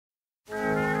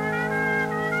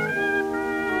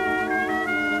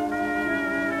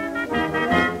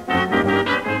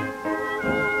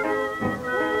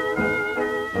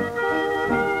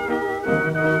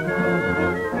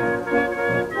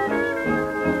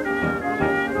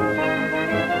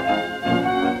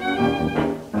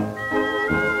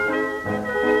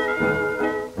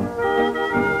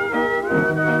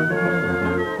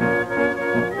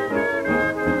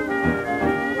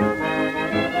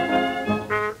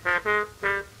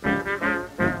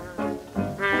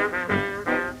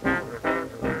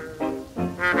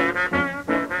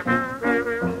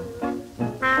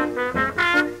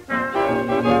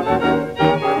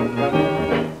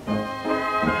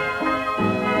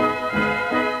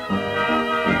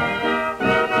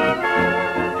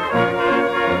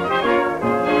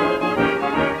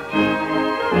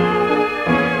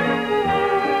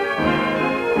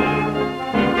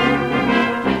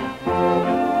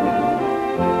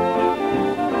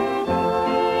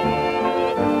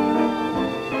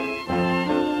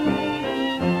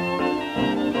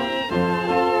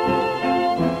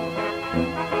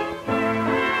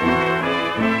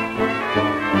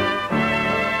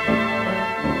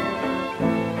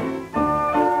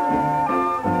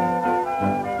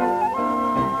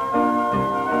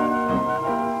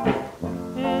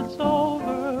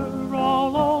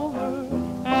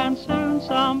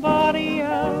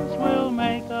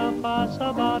best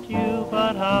about you,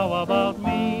 but how about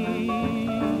me?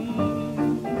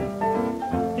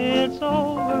 It's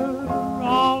over,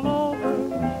 all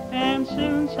over, and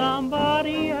soon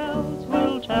somebody else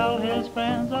will tell his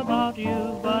friends about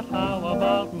you, but how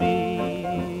about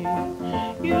me?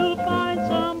 You'll find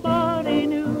somebody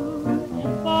new,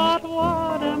 but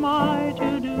what am I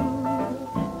to do?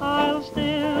 I'll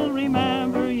still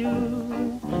remember you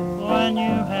when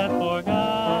you had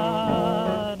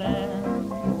forgotten,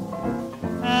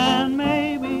 and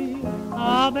maybe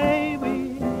a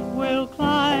baby will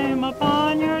climb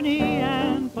upon your knee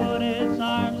and put its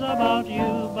arms about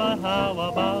you, but how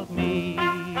about me?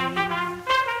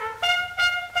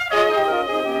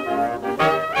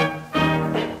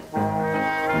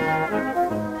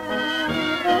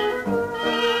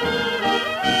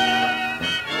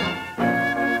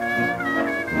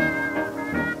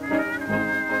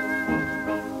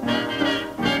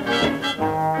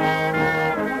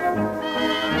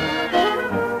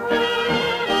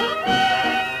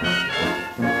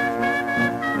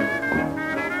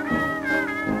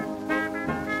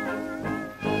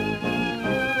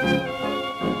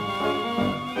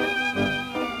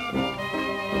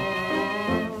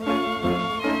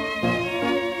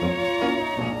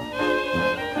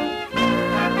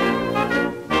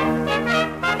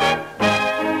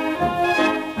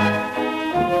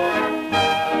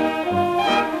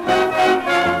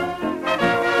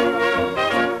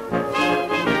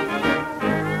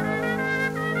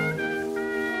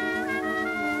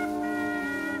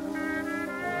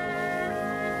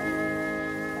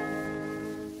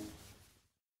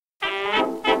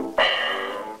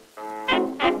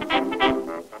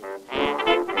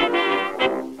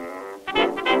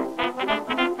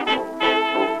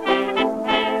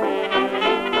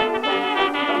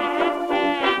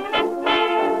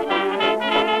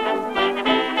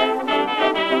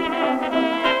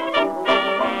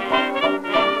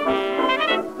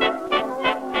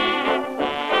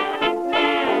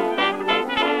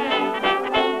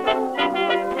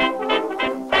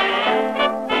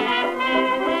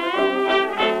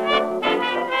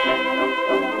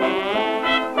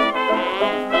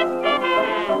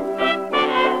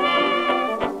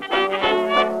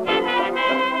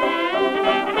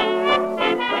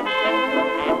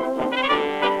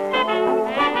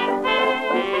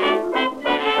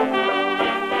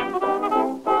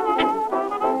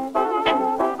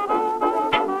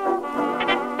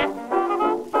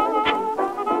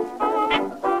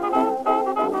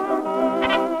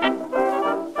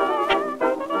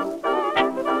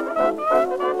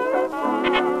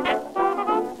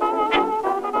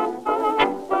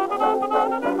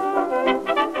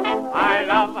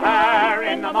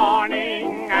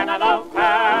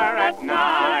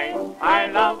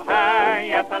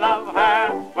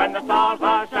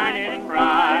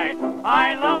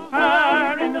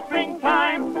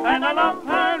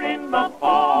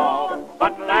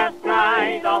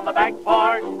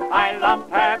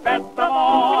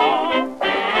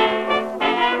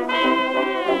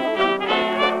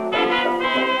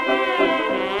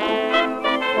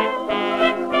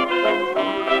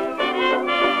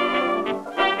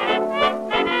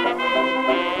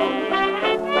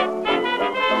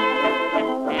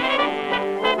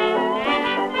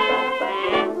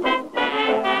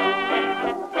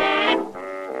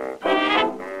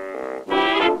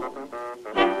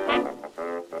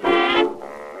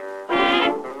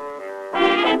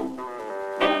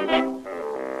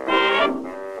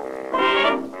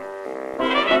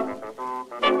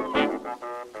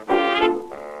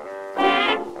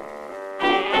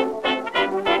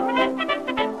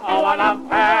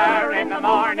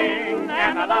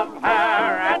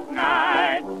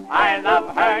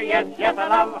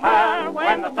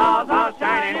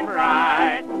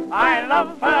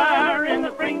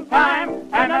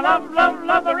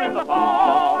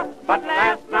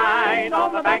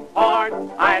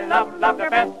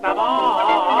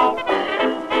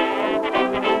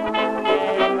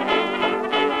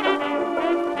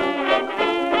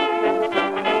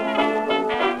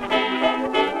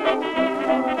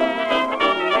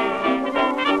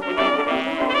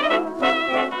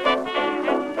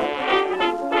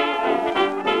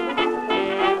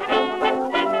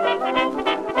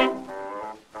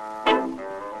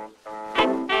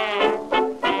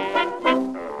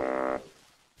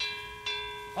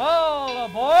 All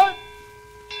aboard!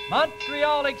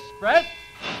 Montreal Express!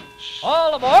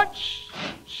 All aboard!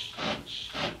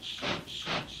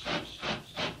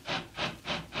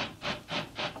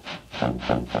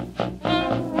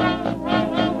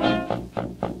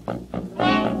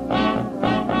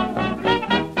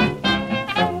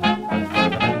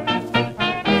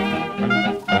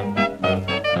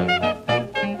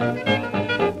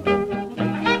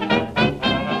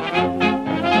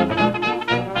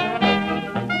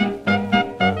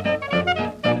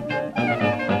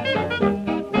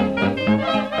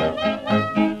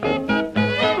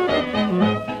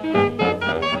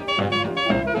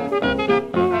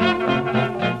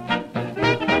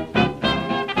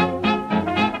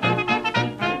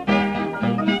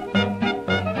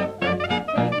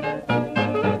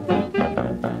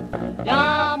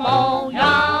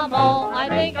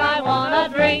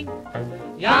 drink.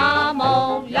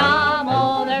 Yamo,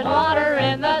 yamo, there's water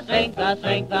in the sink, the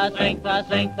sink, the sink, the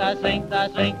sink, the sink,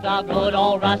 the sink, the good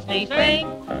old rusty sink.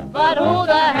 But who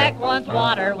the heck wants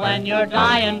water when you're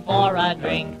dying for a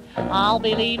drink? I'll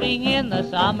be leaving in the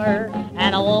summer,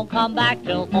 and I won't come back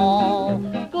till fall.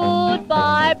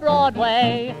 Goodbye,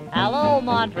 Broadway, hello,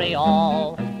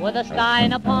 Montreal. With a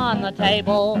stein upon the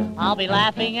table, I'll be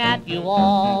laughing at you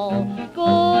all.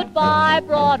 Goodbye,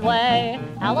 Broadway,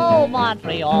 hello,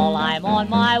 Montreal. I'm on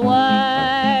my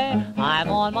way, I'm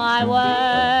on my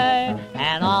way,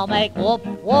 and I'll make whoop,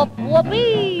 whoop,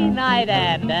 whoopee night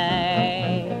and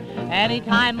day.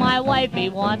 Anytime my wifey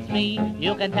wants me,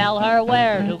 you can tell her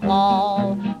where to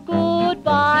call.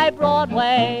 Goodbye,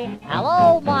 Broadway,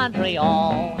 hello,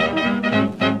 Montreal.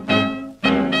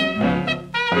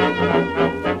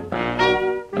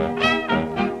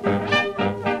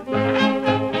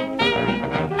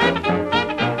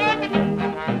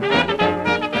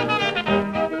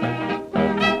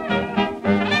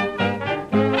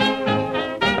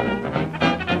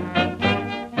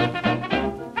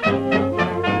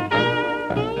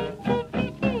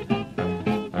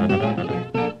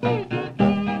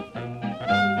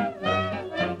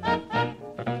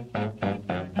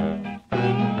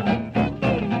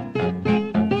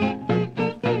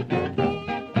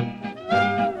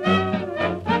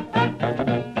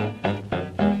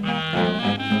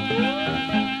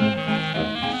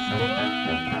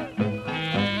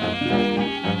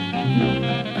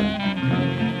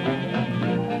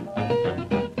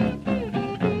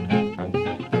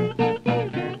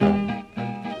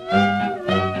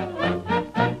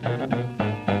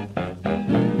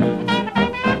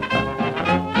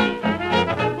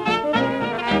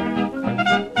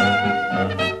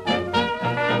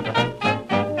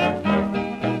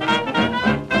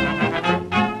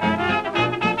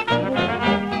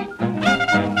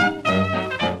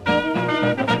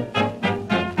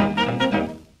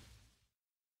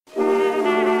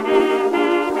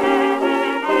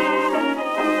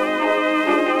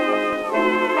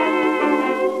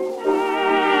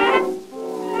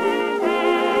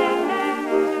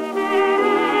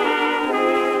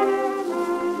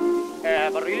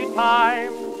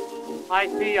 I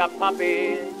see a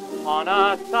puppy on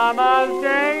a summer's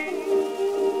day,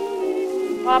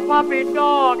 a puppy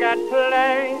dog at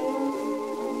play.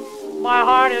 My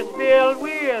heart is filled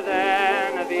with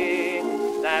envy,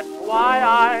 that's why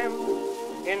I'm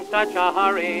in such a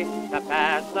hurry to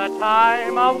pass the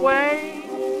time away.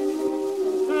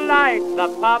 Like the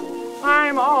pup,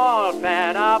 I'm all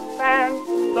fed up, and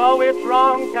though it's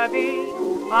wrong to be,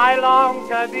 I long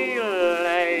to be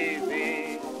lazy.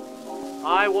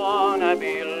 I wanna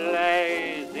be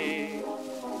lazy.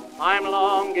 I'm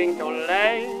longing to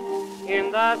lay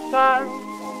in the sun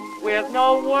with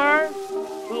no work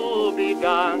to be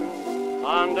done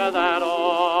under that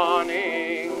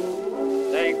awning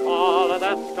they call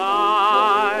the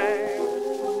sky,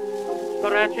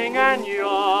 stretching and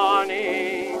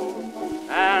yawning,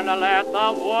 and let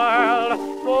the world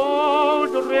go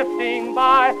drifting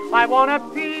by. I wanna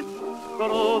peep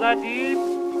through the deep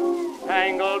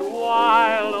tangled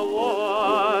wild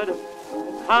wood,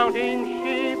 counting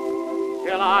sheep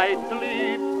till I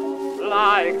sleep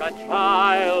like a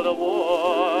child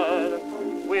would,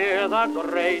 with a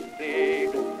great big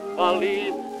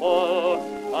valise full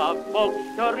of books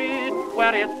to read,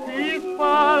 where it's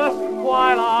peaceful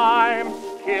while I'm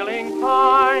killing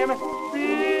time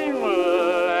being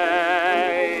lazy.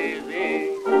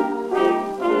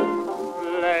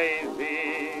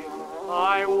 Lazy,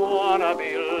 I wanna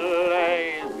be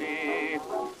lazy.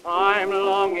 I'm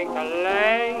longing to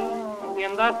lay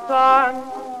in the sun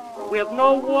with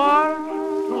no work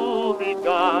to be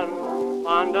done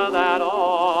under that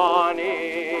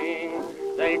awning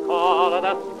they call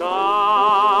the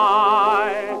sky,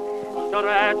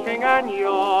 stretching and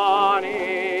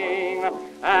yawning,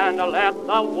 and let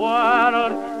the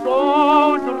world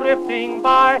go drifting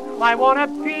by. I wanna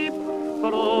peep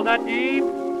through the deep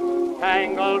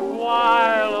tangled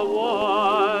wild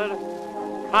wood,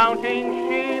 counting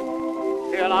sheep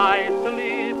till I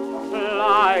sleep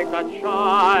like a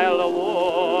child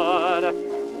would,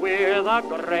 with a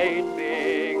great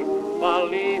big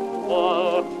valise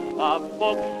full of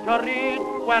books to read,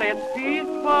 where it's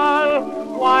peaceful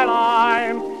while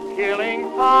I'm killing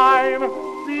time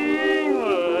being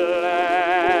lazy.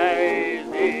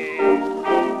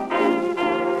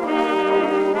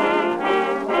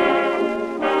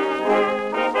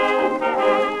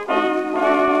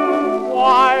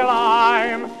 While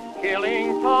I'm killing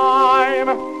time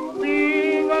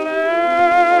being lazy.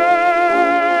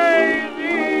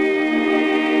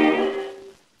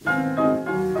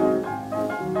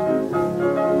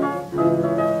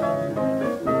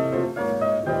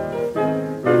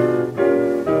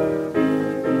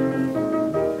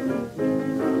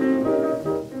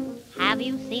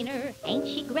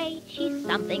 lady, she's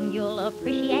something you'll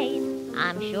appreciate.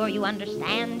 I'm sure you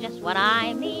understand just what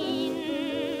I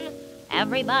mean.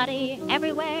 Everybody,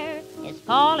 everywhere, is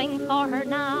falling for her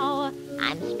now.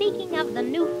 I'm speaking of the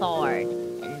new Ford,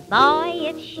 and boy,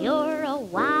 it's sure a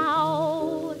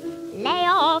wow. Lay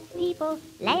off, people,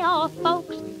 lay off,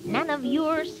 folks, none of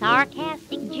your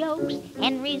sarcastic jokes.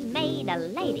 Henry's made a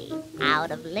lady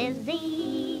out of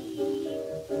Lizzie.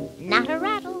 Not a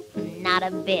rattle, not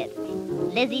a bit.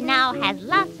 Lizzie now has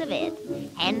lots of it.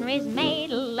 Henry's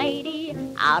made a lady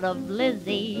out of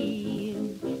Lizzie.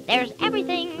 There's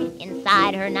everything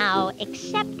inside her now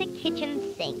except a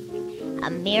kitchen sink, a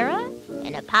mirror,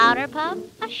 and a powder puff,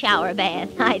 a shower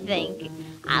bath, I think.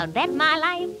 I'll bet my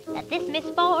life that this Miss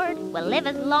Ford will live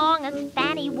as long as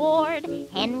Fanny Ward.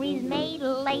 Henry's made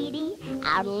a lady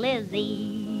out of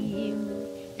Lizzie.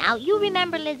 Now, you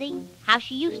remember Lizzie, how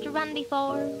she used to run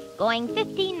before? Going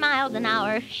 15 miles an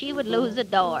hour, she would lose a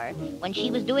door. When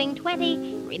she was doing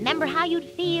 20, remember how you'd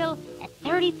feel? At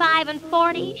 35 and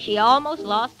 40, she almost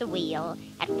lost a wheel.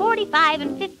 At 45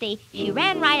 and 50, she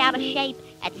ran right out of shape.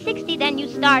 At 60, then you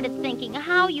started thinking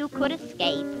how you could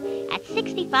escape. At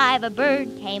 65, a bird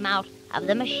came out of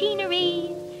the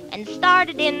machinery and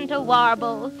started in to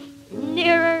warble,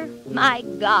 nearer, my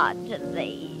God, to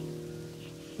thee.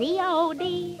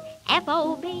 C-O-D,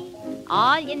 F-O-B,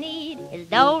 all you need is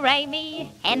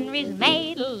do-re-mi. Henry's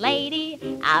made a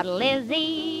lady out of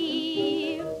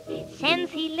Lizzie. Since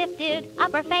he lifted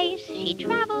up her face, she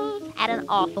travels at an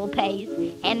awful pace.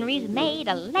 Henry's made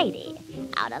a lady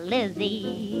out of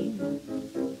Lizzie.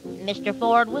 Mr.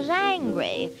 Ford was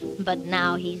angry, but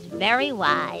now he's very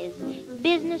wise.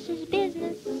 Business is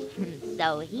business,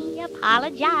 so he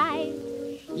apologized.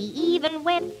 He even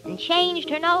went and changed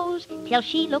her nose till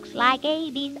she looks like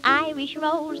A.B.'s Irish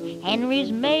rose. Henry's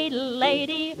made a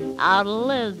lady out of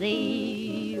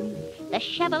Lizzie. The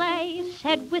Chevrolet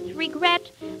said with regret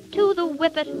to the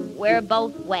whippet, we're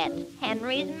both wet.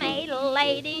 Henry's made a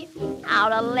lady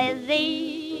out of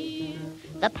Lizzie.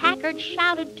 The Packard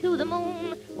shouted to the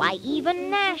moon, why even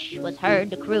Nash was heard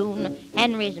to croon.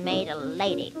 Henry's made a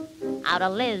lady out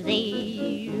of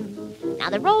Lizzie. Now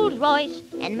the Rolls-Royce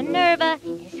and Minerva,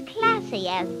 as classy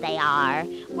as they are,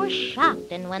 were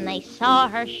shocked, and when they saw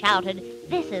her shouted,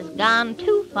 this has gone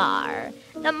too far.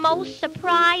 The most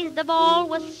surprised of all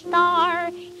was Starr.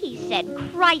 He said,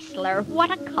 Chrysler, what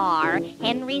a car.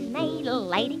 Henry's made a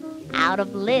lady out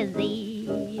of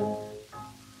Lizzie.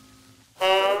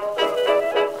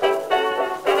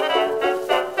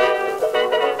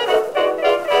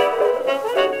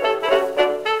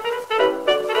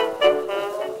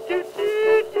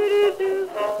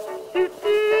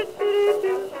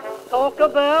 Talk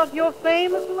about your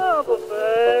famous love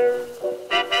affairs.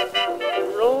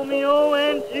 Romeo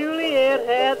and Juliet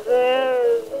had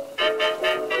theirs.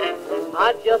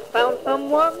 I just found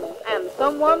someone, and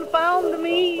someone found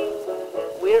me.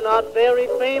 We're not very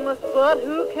famous, but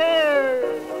who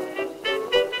cares?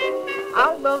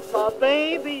 I love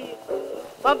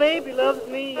my baby loves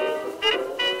me.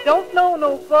 Don't know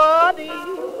nobody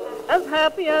as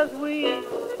happy as we.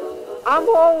 I'm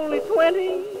only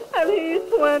 20 and he's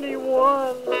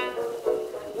 21.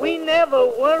 We never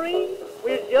worry,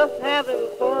 we're just having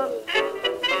fun.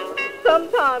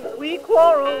 Sometimes we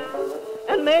quarrel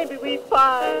and maybe we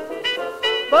fight,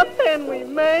 but then we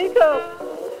make up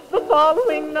the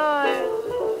following night.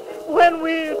 When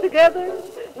we're together,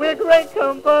 we're great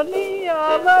company.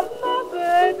 I love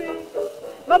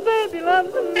my baby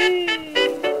loves me.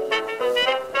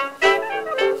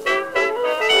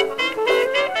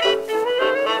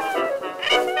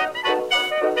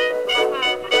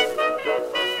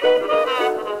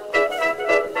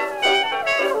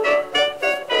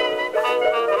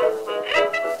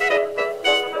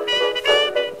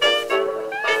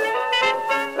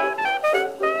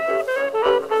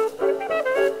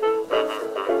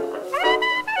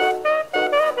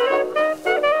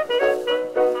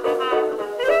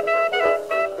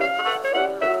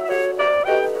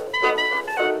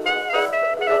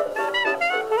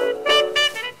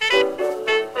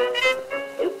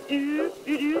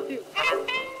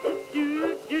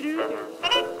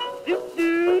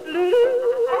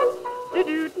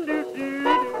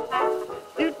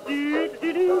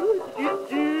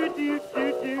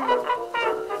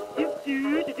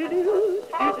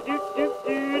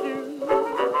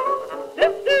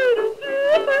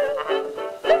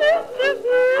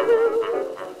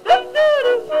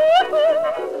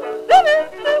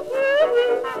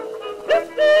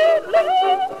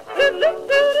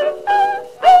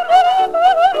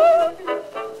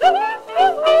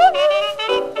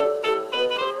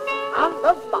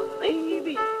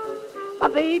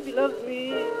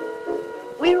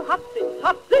 Topsy,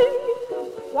 topsy,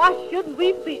 why shouldn't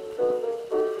we feast?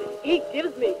 He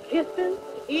gives me kisses,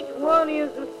 each one is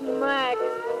a smack.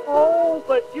 Oh,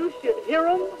 but you should hear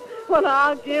 'em when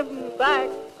I give 'em back.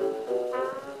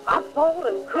 I bought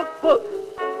a cookbook,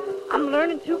 I'm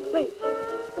learning to bake.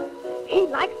 He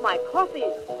likes my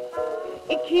coffee,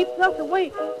 it keeps us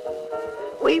awake.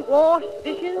 We wash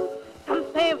dishes from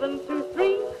 7 to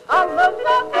 3. I love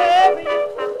my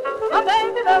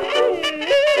baby loves me.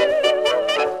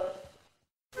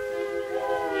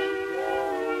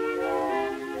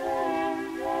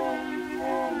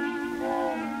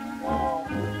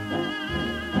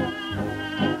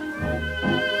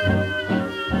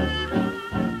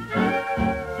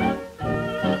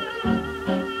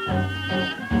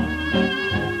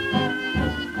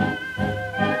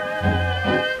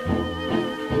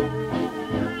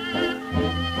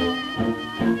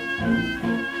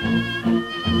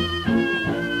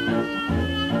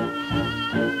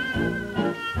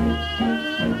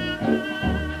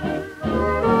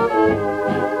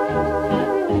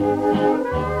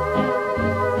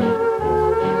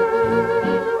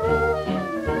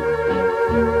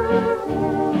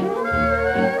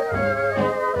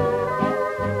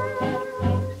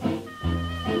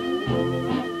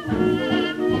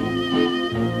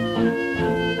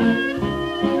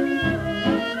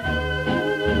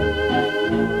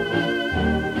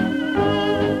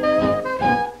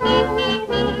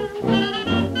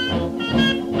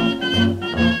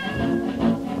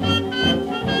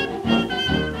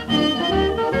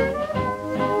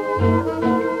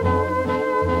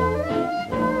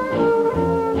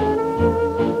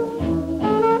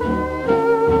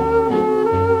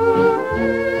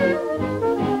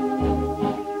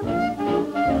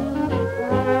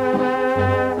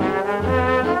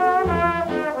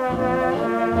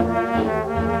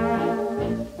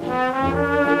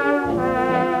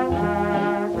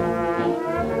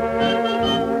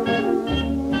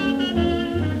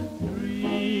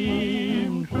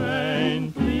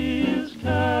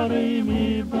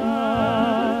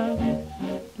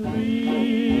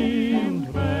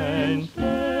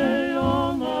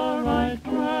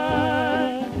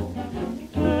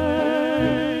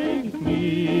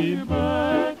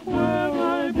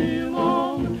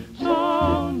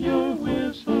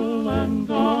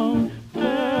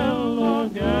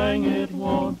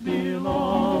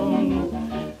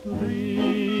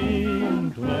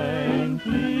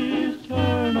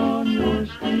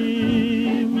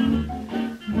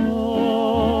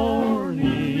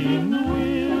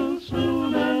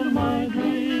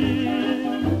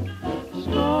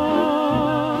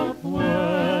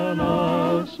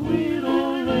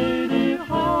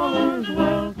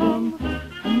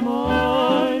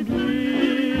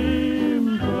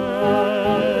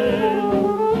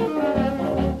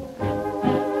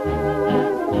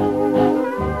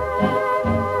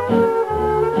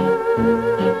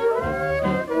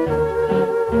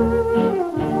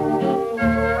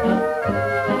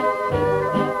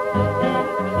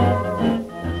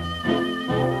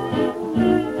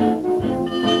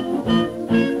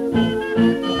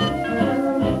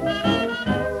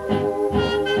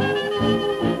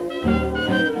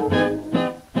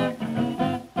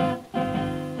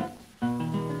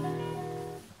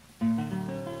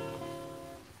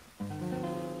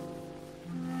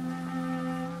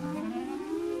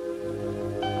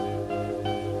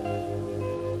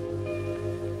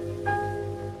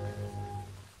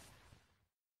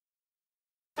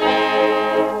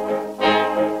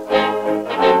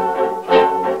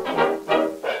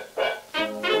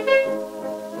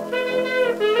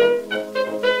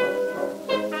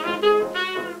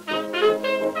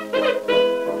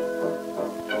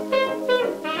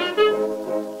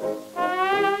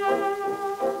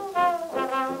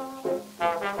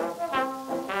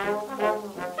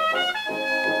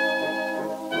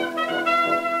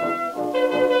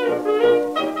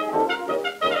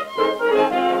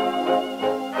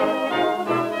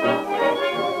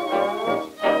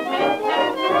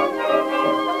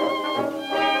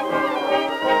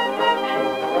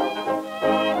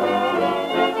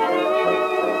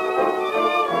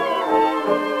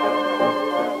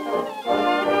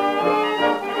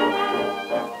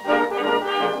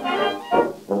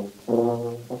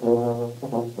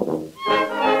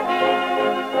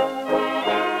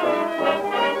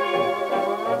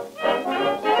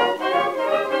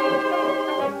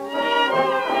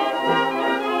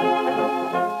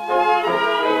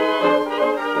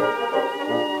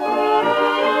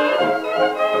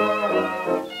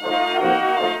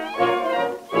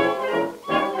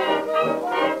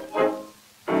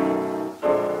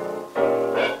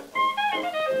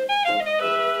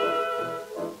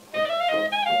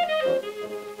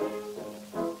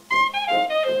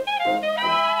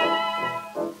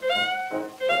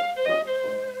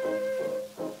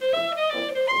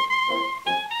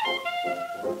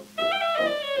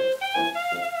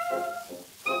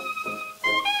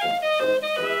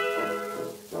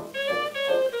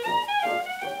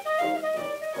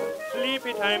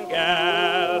 time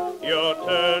gal, you're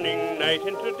turning night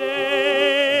into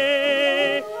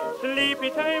day.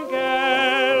 Sleepy time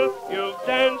gal, you've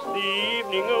danced the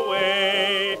evening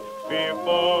away.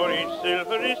 Before each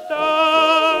silvery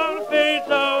star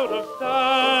fades out of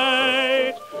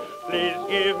sight, please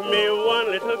give me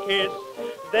one little kiss,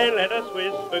 then let us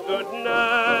whisper good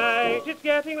night. It's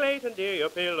getting late and dear, your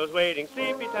pillow's waiting.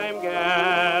 Sleepy time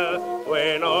gal,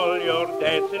 when all your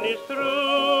dancing is through.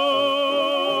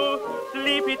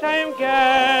 Sleepy time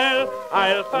gal,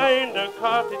 I'll find a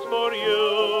cottage for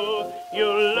you.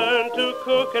 You'll learn to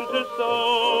cook and to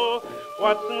sew.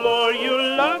 What's more,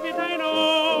 you'll love it, I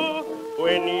know.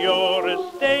 When you're a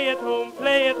stay-at-home,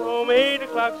 play-at-home, 8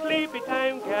 o'clock, sleepy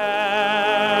time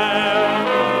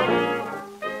gal.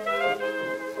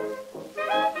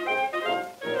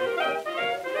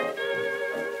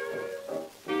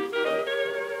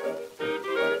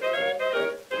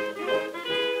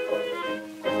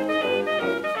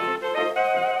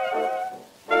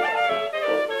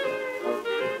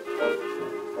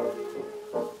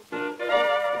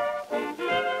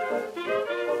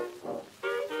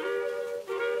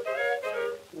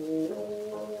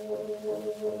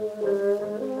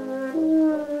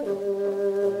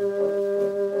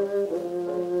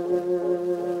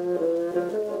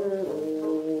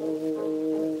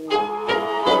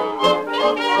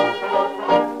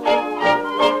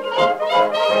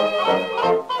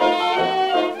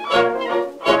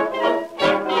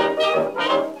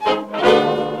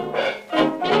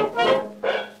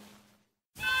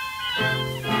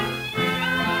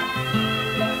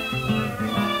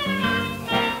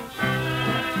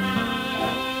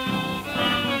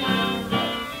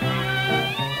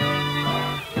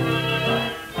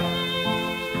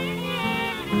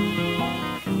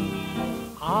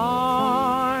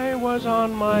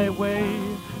 On my way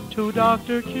to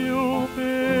Dr. Cupid,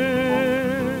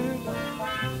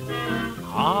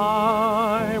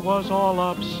 I was all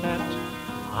upset,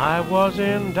 I was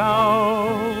in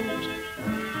doubt.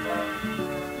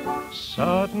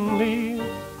 Suddenly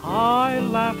I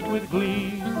laughed with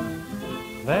glee.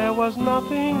 There was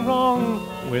nothing wrong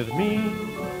with me,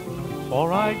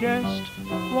 for I guessed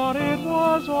what it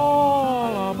was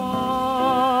all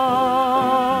about.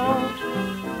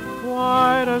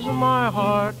 Why does my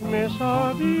heart miss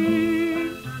a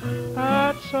beat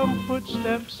at some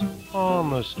footsteps on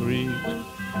the street?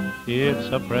 It's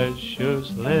a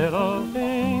precious little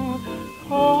thing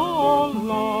called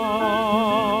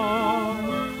love.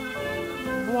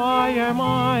 Why am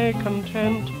I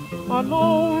content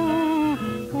alone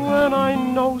when I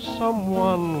know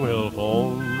someone will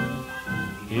phone?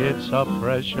 It's a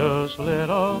precious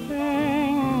little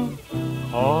thing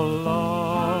called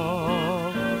love.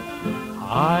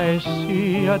 I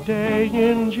see a day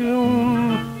in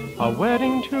June, a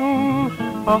wedding tune,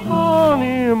 a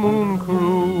honeymoon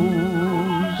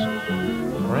cruise.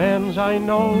 Friends I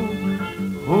know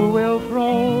who will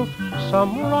throw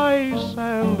some rice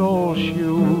and old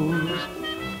shoes.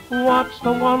 What's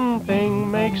the one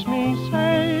thing makes me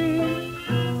say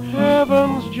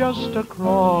heaven's just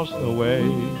across the way?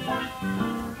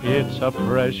 It's a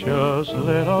precious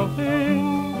little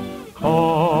thing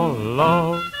called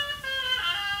love.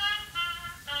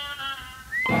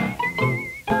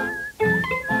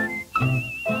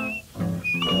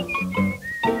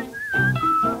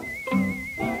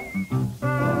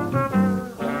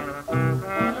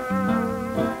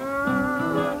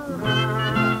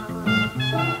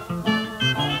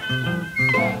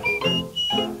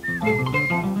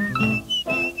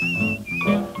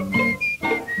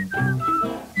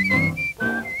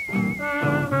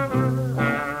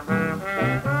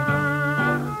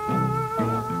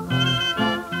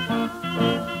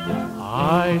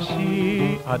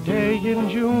 A day in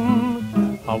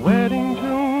June, a wedding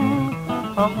tune,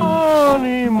 a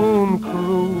honeymoon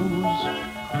cruise.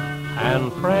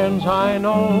 And friends I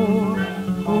know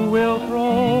who will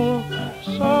throw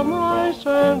some rice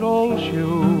and old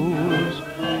shoes.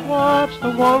 What's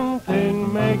the one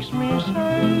thing makes me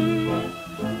say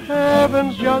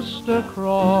heaven's just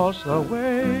across the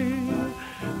way?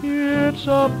 It's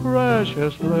a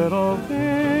precious little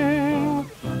thing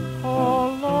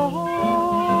called love.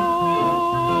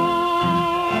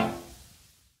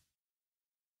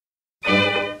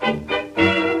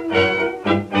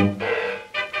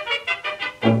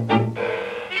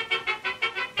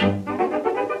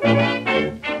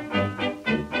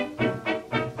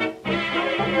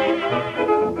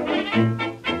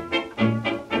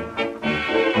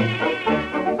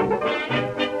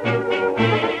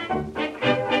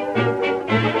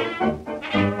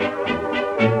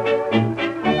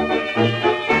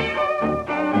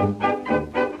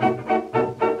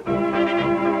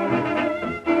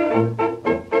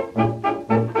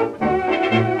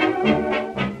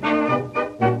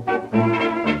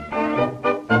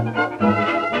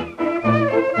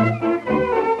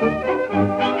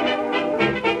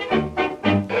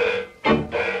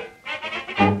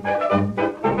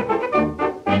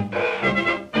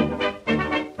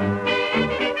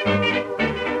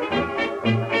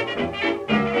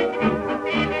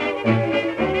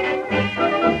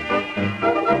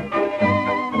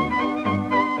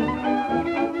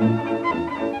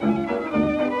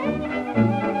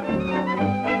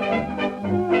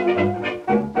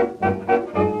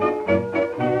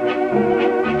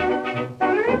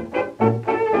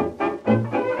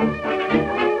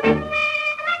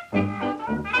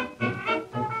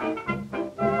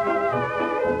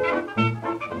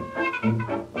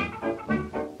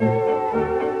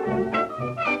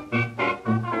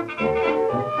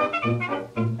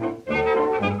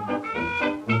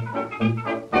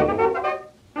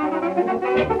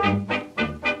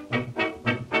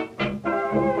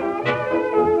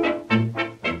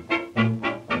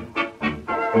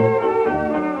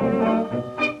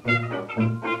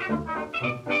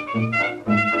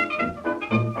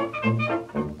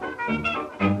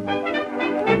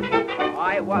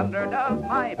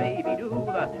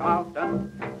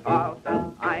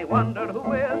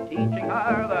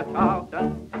 the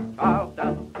Charleston,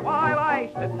 Charleston, while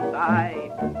I sit and sigh.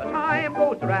 The time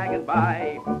goes dragging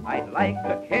by. I'd like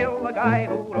to kill the guy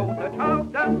who wrote the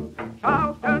Charleston,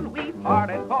 Charleston. We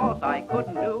parted 'cause I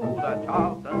couldn't do the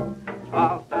Charleston,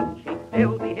 Charleston. She'd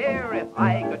still be here if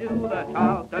I could do the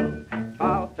Charleston,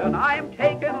 Charleston. I'm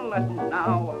taking lessons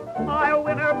now. I'll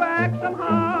win her back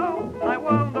somehow. I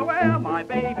wonder where my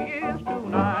baby is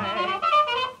tonight.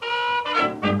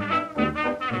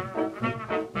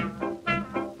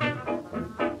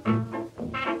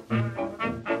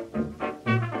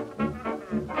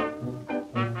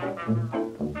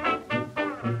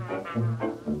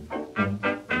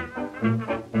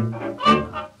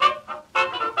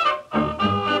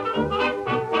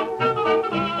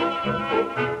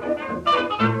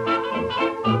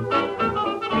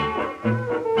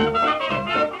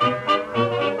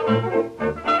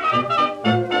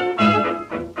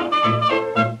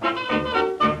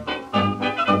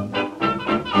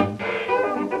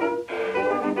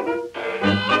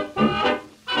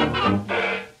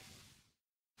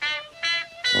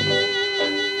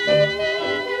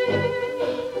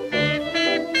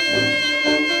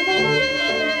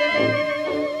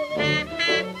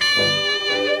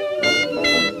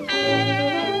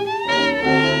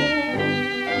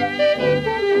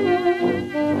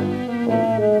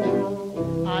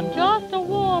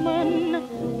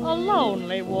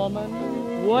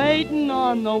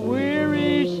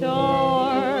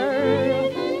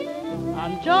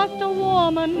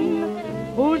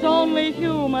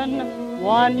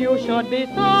 You should be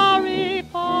sorry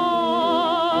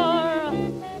for.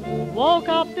 Woke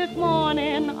up this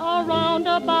morning around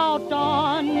about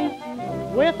dawn.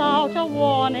 Without a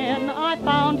warning, I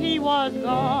found he was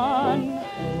gone.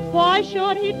 Why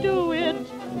should he do it?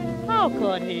 How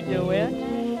could he do it?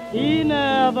 He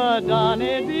never done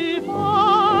it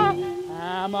before.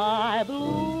 Am I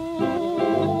blue?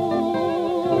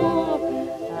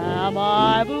 Am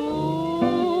I blue?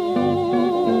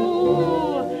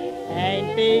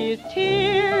 Ain't these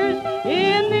tears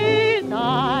in these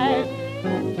eyes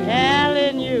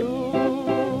telling you?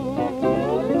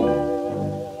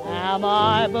 Am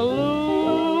I blue?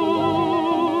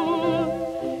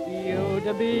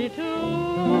 You'd be too.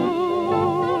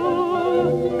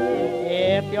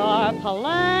 If your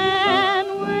plan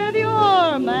with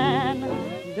your man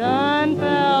done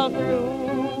fell through.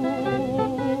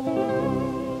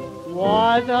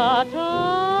 Was a time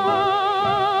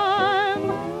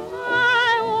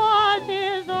I was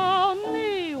his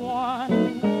only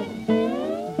one,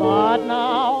 but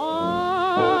now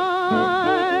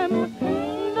I'm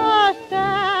the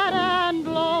sad and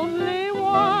lonely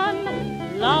one.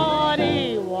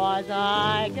 Lordy, was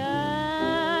I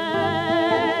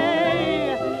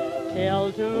gay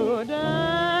till today.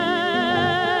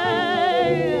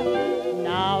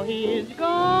 Now he's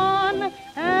gone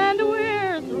and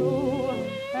we're through.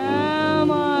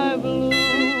 Am I blue?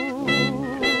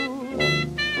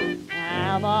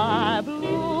 Am I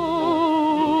blue?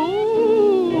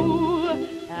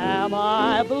 Am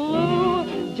I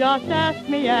blue? Just ask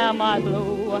me, am I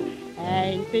blue?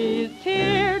 Ain't these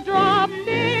teardrops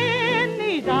in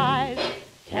these eyes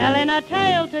telling a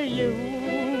tale to you?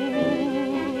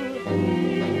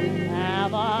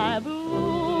 Am I blue?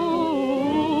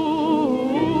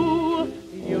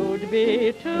 You'd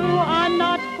be too, I'm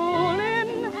not fooling.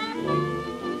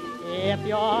 If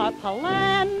your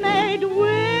plan made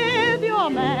with your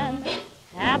man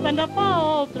happened to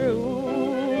fall through,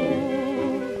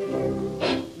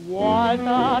 was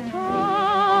a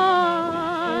time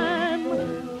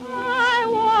I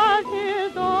was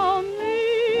his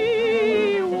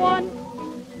only one,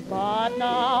 but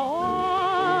now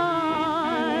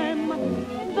I'm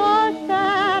the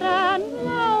sad and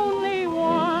lonely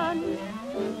one.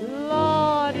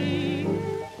 Lordy,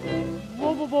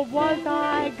 was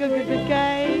I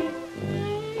gay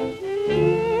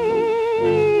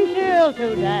till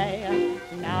today?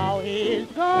 Now he's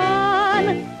gone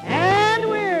and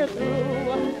we're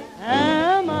through.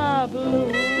 Am I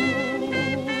blue?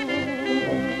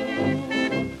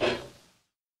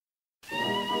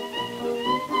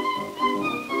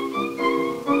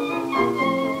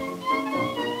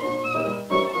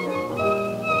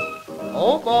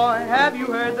 Oh boy, have you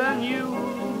heard the news?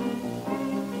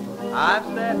 I've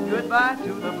said goodbye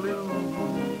to the blues.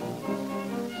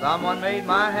 Someone made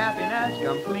my happiness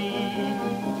complete.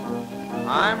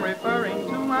 I'm referring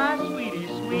to my sweetie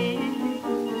sweet.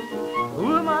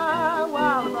 Who am I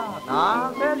wild about?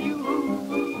 I'll tell you who.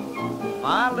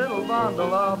 My little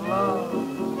bundle of love.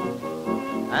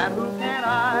 And who can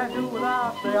I do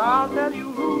without? Say, I'll tell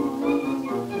you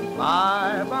who.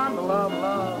 My bundle of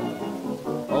love.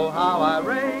 Oh, how I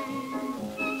rave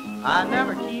I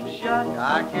never keep shut,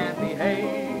 I can't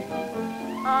behave.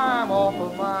 I'm off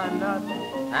of my nut,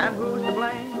 and who's to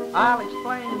blame? I'll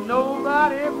explain,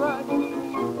 nobody but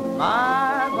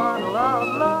my bundle of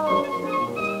love.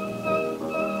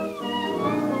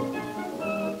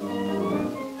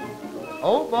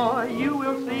 Oh boy, you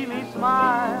will see me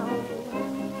smile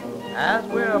as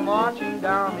we're marching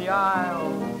down the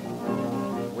aisle.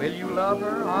 Will you love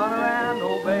her, honor, and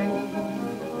obey?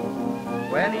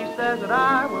 When he says that,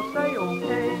 I will say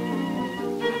okay.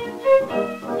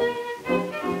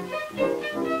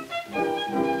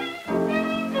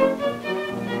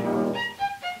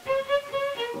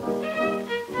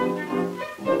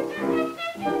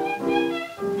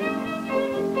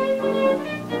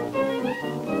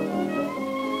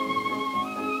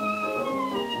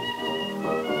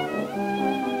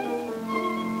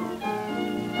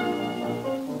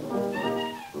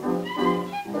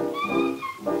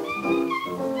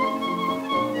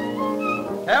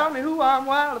 Tell me who I'm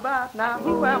wild about now,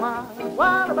 who am I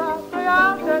wild about? Say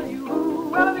I'll tell you who,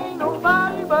 well it ain't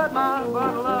nobody but my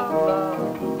bundle of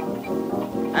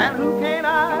love. And who can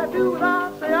I do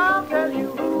without? Say I'll tell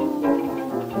you who,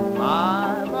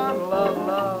 my bundle of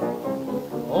love.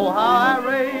 Oh how I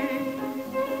rave,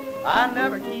 I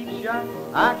never keep shut,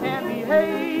 I can't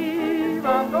behave.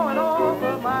 I'm going off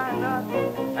of my nut,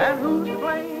 and who's to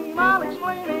blame? I'll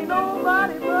explain, ain't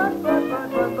nobody but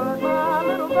my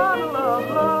little bundle of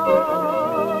love.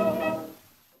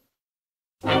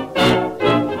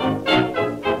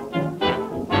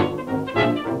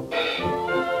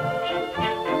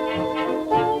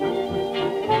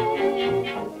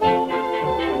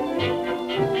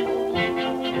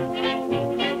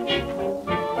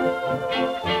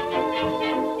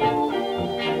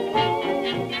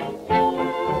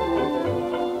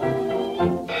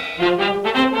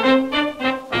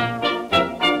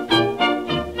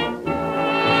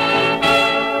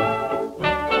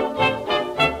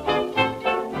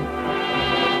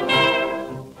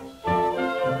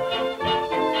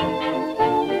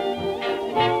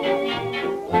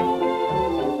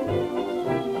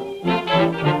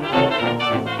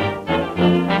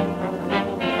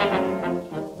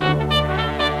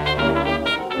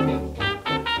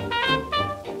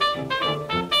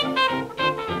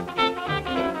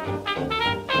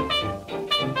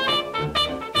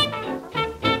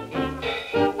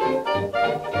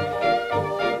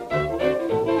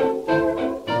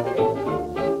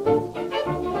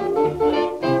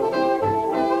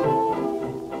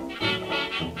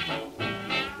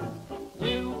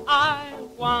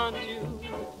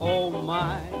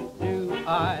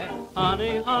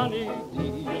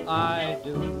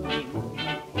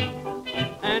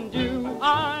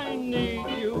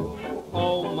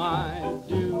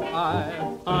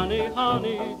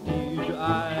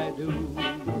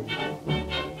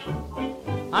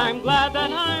 I'm glad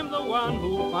that I'm the one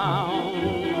who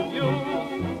found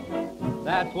you.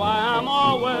 That's why I'm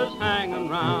always hanging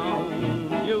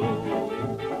round you.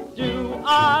 Do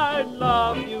I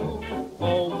love you?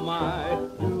 Oh my,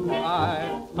 do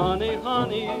I? Honey,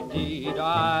 honey, deed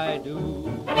I do.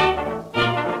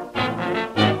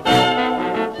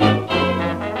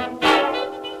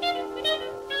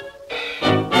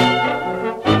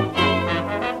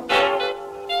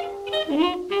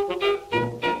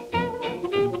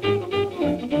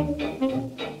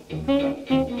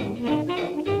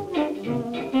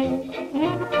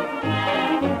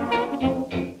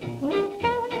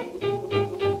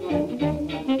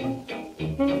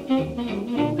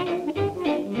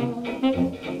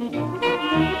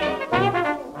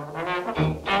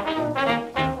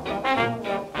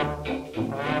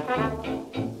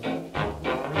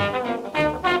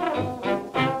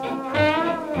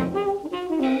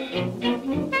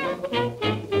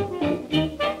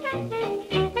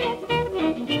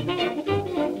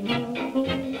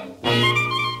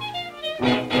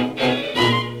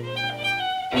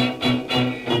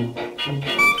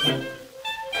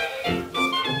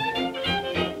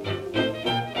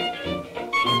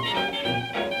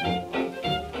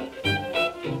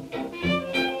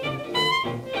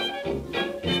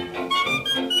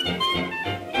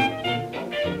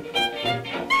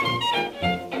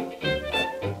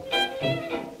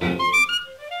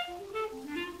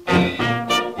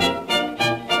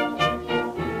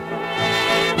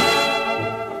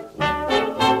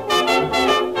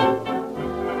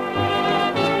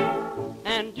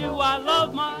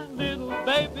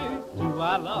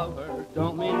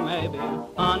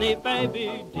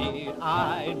 Baby, deed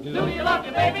I do. Do you love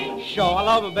me, baby? Sure, I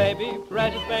love me, baby.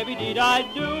 Precious baby, deed I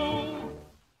do.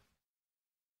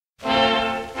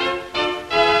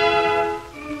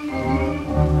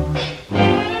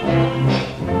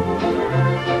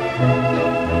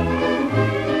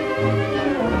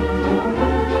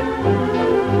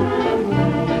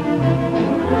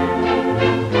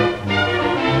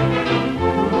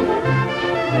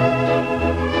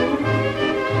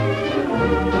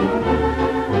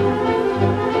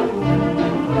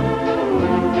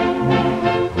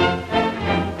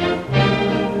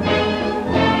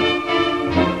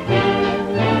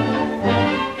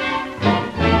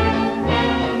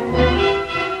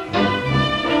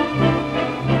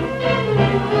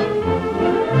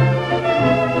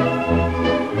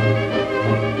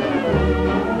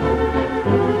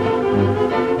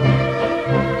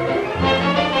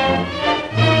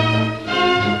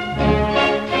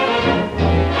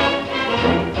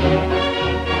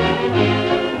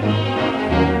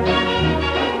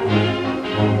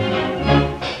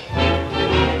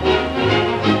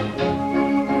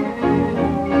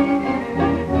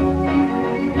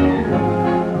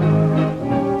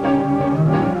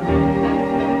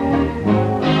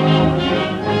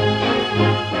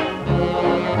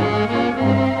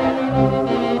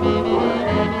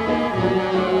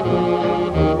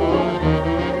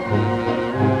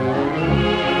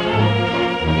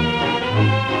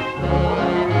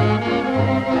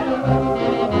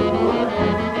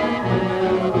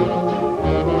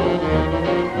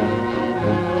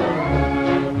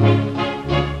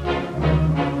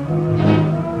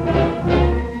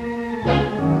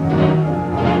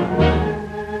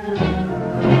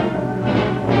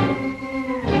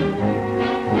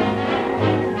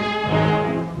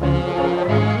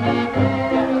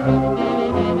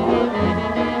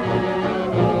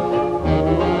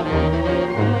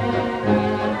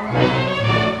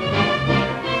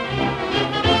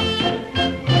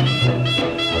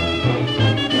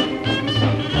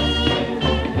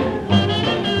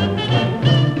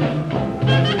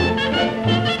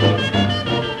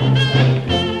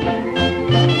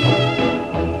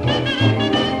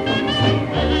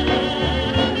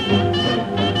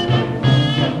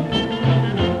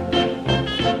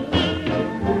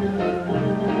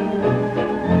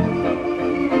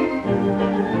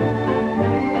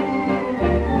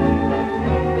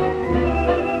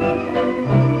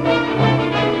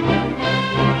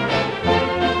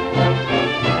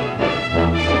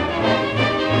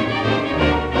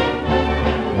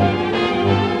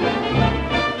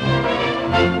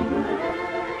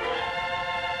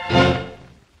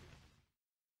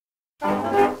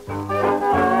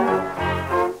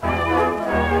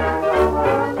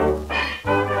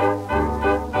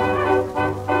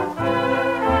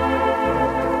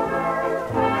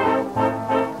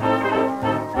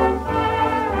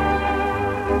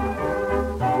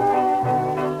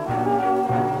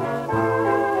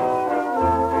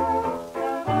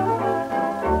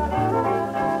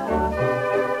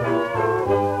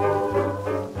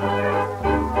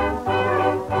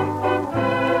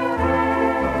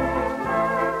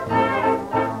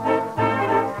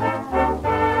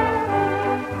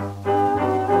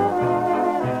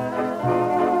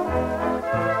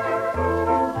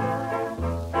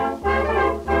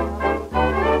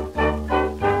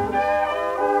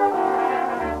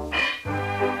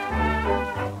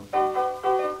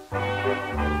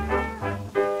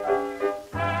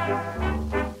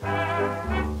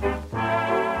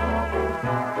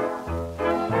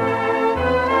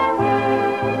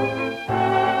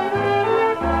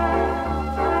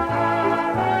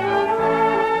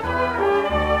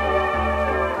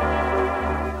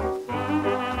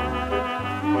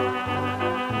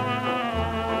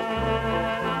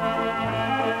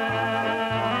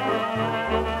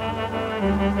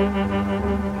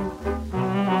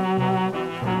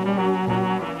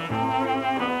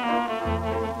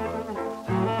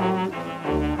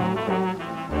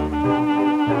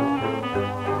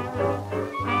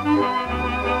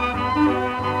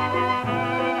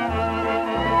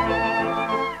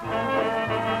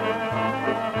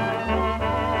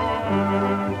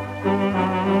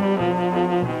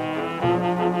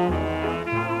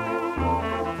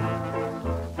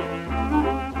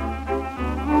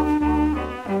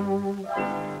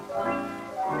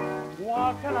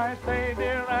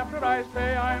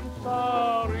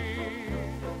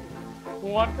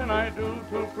 What can I do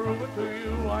to prove it to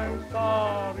you? I'm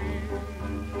sorry.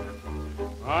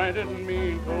 I didn't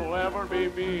mean to ever be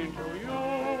mean to you.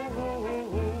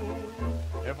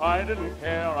 If I didn't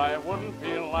care, I wouldn't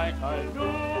feel like I do.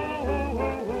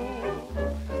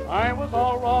 I was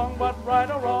all wrong, but right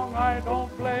or wrong, I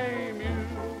don't blame you.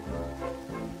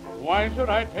 Why should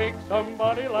I take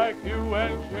somebody like you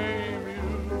and shame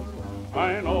you?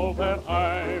 I know that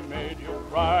I made you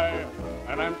cry,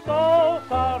 and I'm so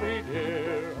sorry,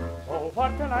 dear. So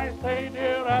what can I say,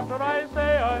 dear, after I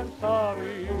say I'm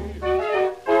sorry?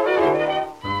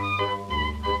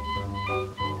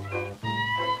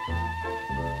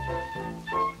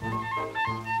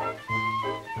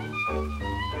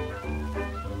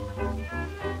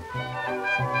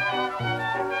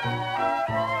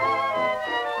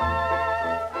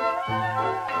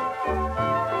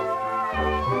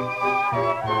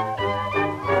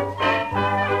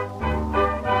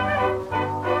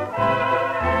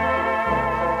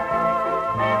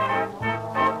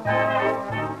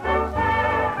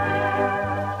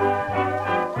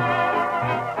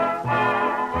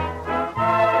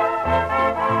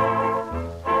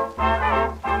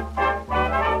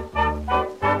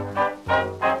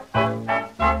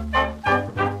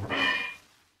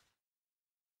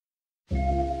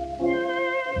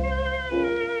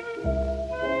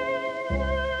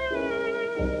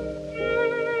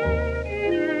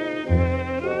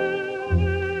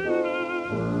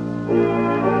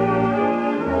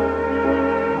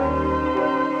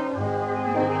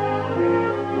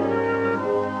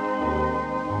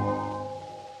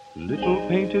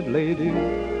 aged lady,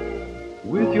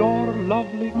 with your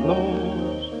lovely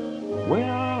clothes,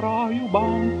 where are you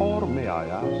bound for, may I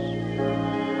ask?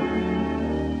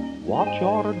 What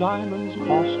your diamonds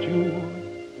cost you,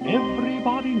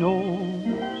 everybody knows.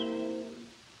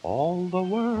 All the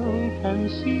world can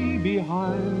see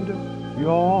behind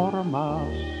your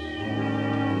mask.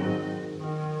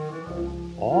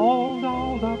 All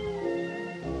dolled up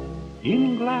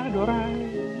in glad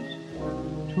rags,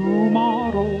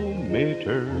 tomorrow may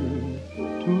turn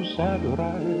to sad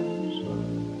rags.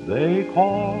 They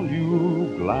call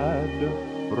you glad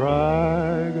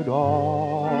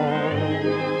ragdoll.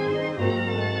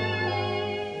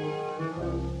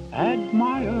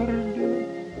 Admired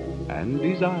and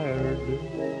desired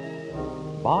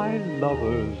by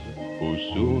lovers who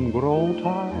soon grow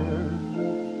tired.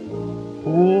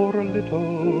 Poor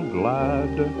little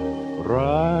glad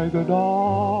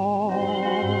ragdoll.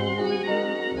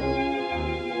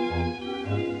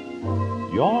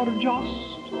 You're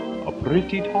just a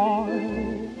pretty toy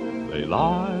they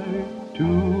like to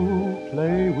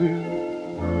play with,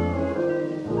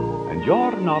 and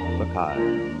you're not the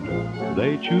kind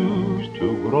they choose to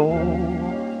grow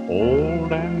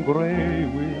old and gray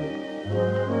with.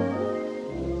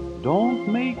 Don't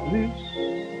make this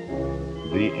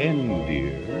the end,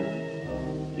 dear.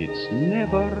 It's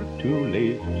never too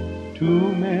late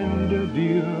to mend,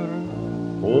 dear.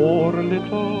 Poor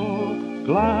little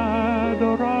glad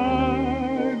ragdoll.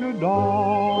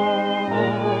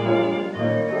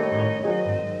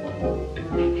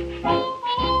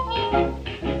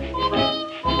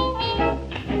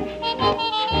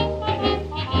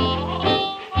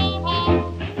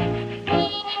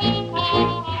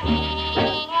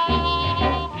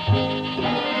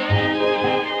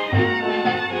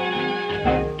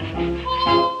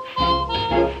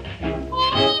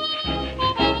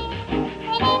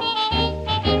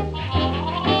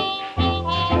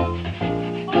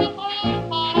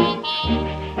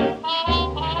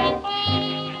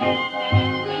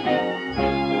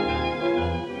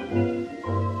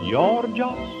 You're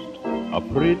just a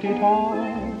pretty toy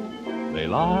they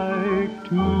like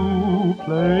to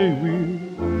play with,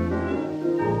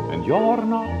 and you're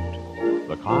not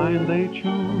the kind they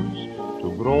choose to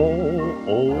grow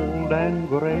old and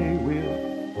gray with.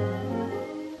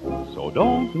 So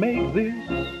don't make this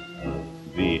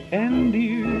the end,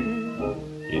 dear.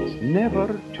 It's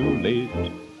never too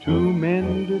late to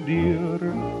mend, dear.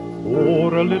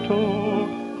 Or a little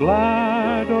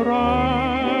glad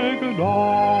ragdoll.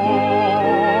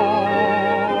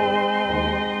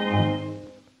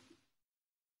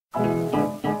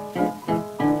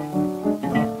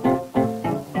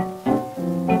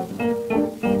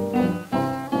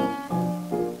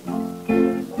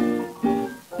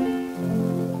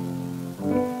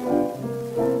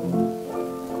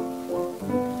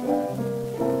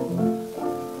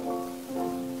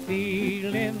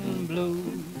 Feeling blue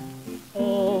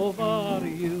over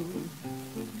you,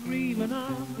 dreaming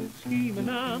on, scheming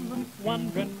on,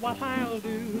 wondering what I'll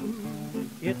do.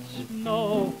 It's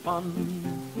no fun,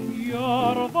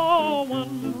 you're the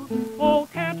one. Oh,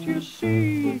 can't you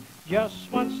see just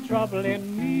what's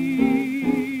troubling me?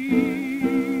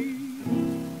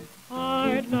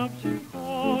 I'd love to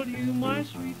call you my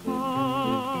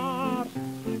sweetheart.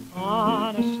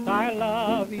 Honest, I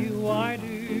love you, I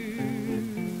do.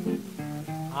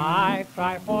 I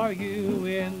cry for you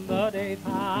in the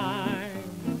daytime.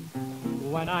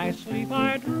 When I sleep,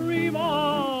 I dream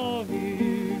of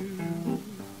you.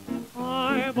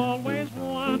 I've always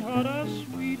wanted a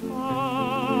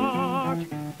sweetheart.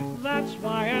 That's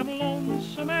why I'm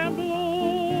lonesome and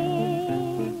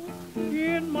blue.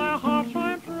 In my heart,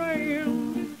 I'm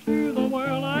praying to the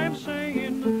world. I'm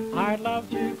saying I'd love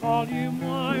to call you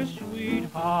my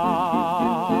sweetheart.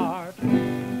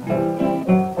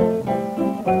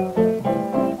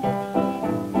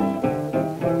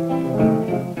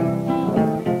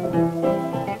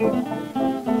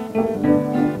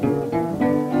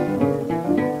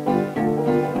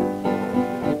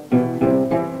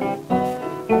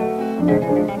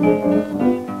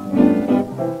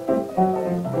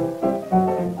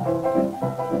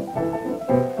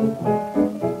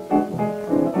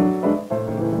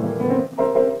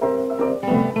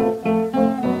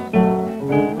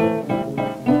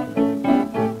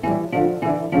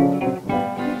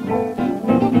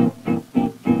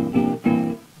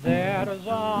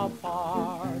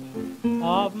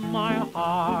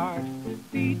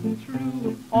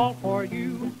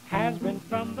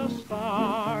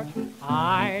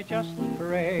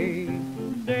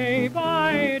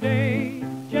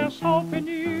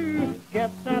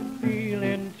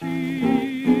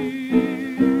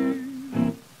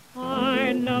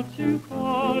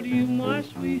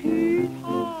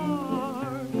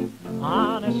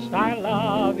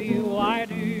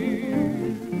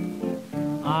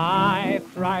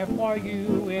 for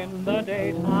you in the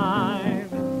daytime.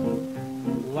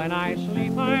 When I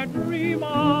sleep, I dream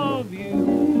of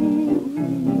you.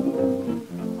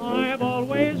 I've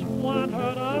always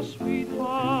wanted a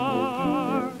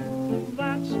sweetheart.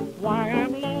 That's why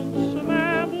I'm lonesome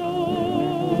and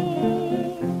blue.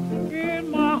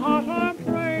 In my heart, I'm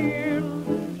praying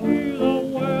to the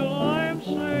well I'm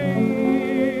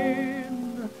saying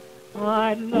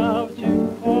I'd love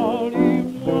to call you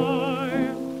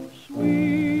my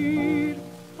sweetheart.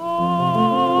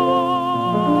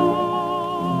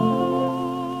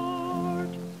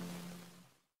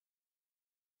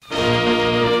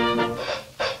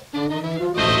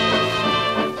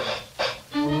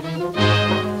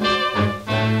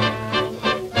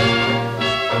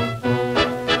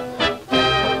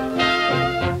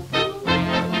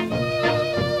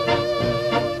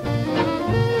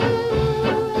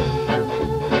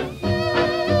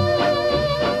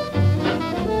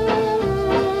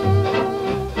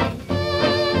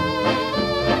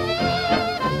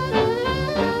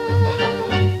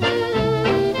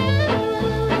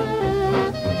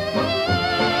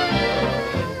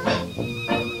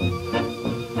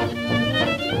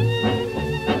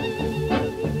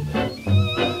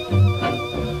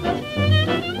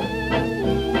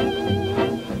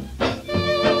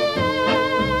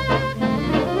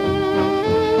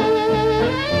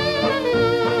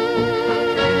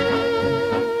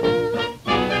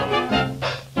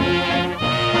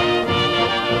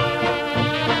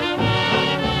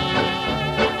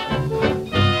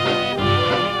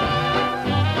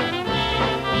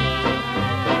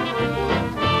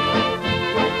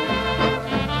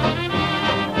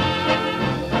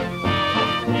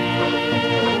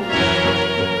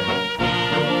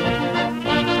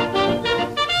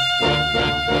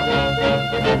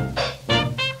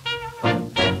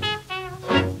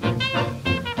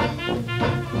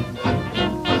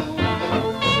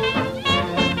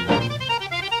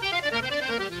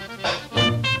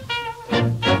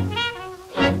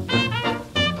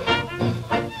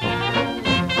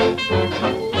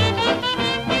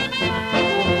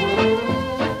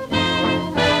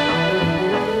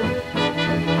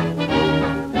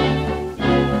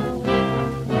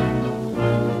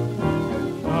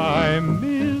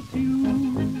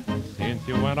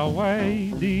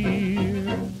 Away,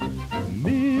 dear,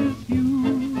 miss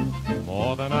you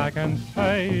more than I can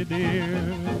say,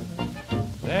 dear.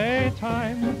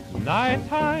 Daytime,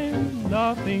 nighttime,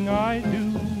 nothing I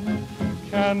do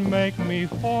can make me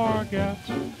forget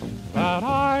that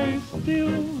I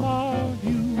still love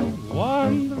you.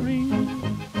 Wondering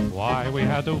why we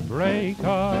had to break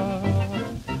up,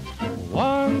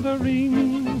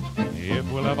 wondering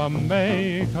if we'll ever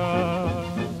make up.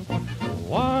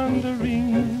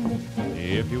 Wondering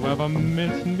if you ever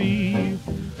miss me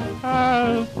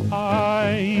as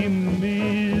I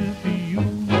miss you.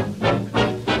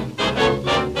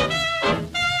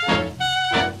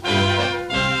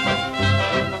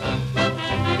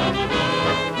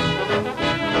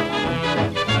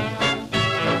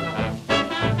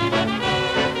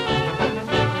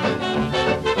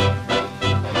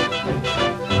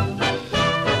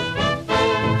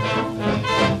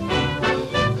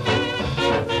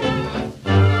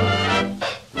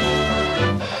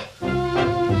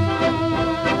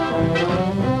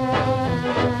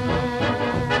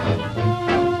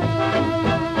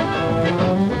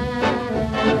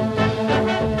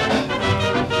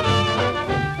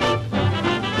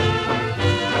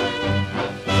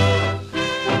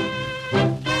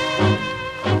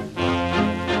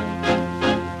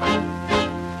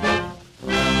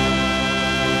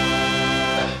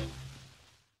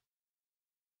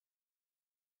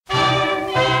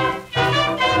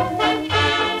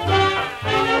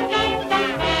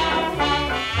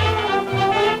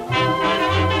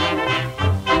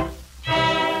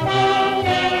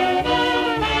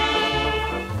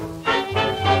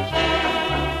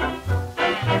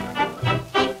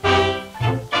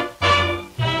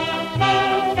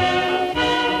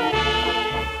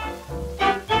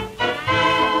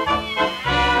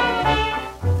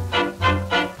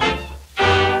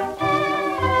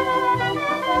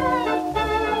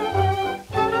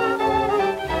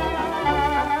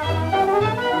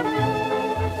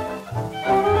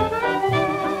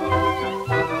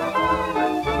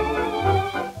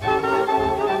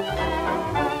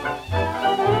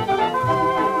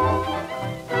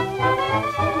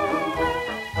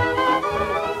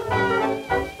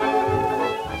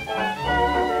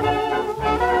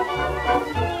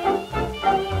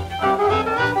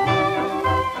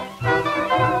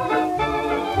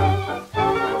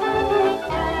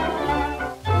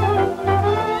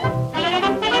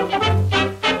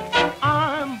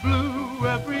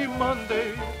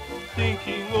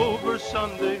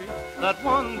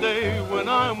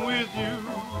 with you.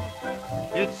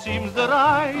 It seems that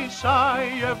I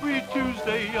sigh every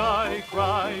Tuesday, I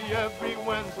cry every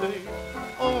Wednesday.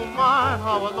 Oh my,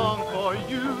 how I long for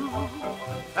you.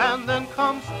 And then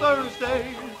comes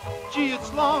Thursday, gee,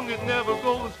 it's long, it never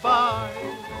goes by.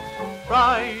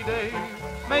 Friday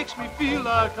makes me feel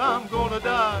like I'm gonna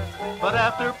die. But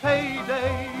after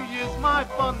payday is my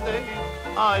fun day.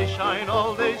 I shine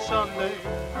all day Sunday,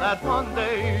 that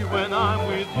Monday when I'm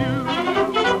with you.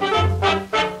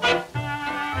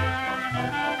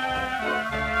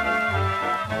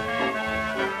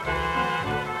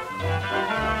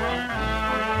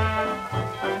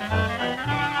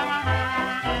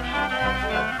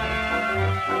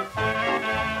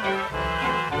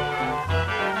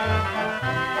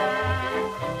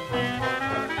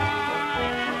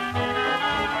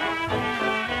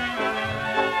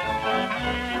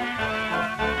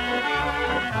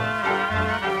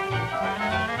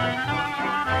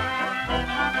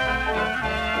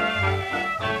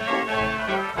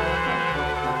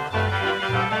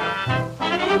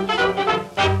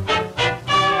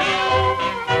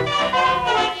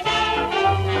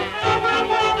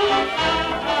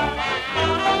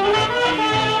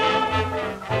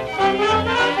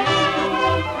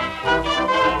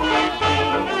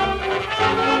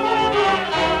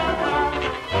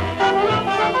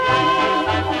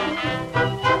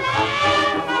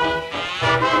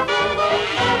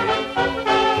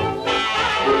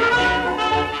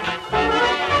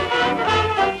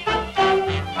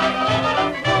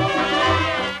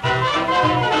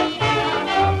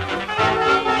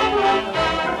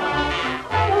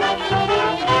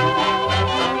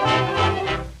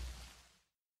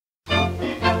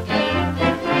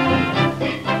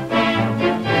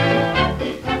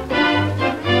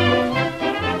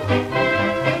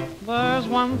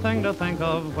 Think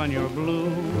of when you're blue.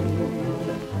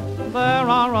 There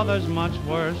are others much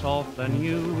worse off than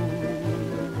you.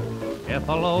 If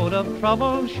a load of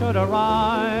trouble should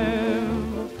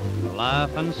arrive,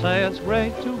 laugh and say it's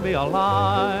great to be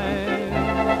alive.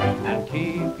 And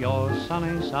keep your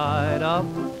sunny side up,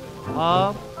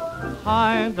 up,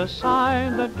 hide the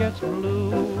side that gets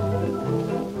blue.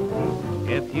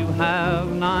 If you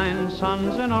have 9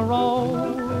 suns in a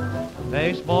row,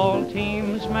 baseball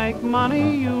teams make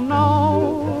money, you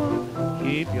know.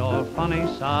 Keep your funny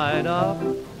side up,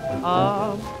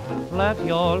 up. Let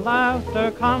your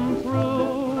laughter come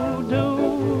through.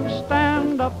 Do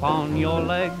stand up on your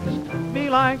legs. Be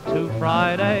like 2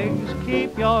 fried eggs.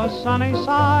 Keep your sunny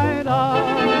side up.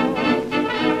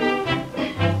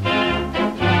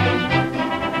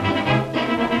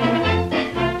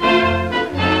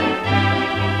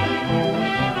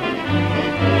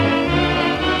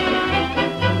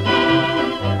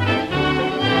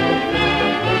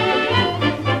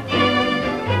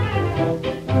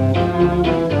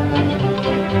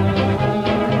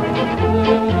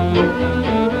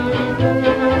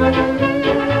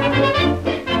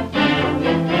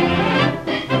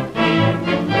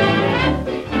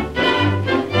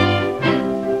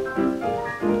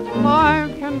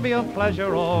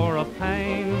 Pleasure or a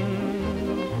pain,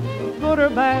 good or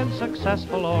bad,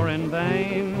 successful or in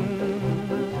vain.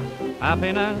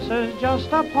 Happiness is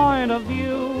just a point of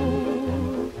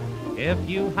view. If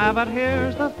you have it,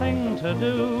 here's the thing to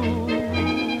do.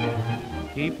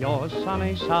 Keep your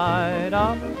sunny side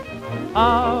up,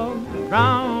 up.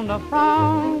 Drown a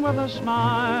frown with a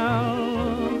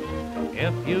smile.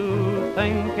 If you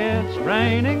think it's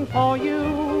raining for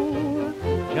you,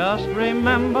 just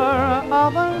remember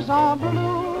others are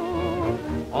blue.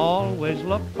 Always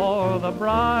look for the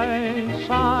bright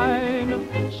side.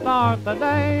 Start the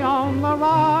day on the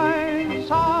right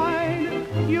side.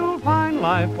 You'll find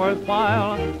life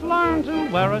worthwhile. Learn to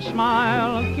wear a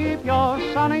smile. Keep your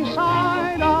sunny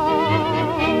side up.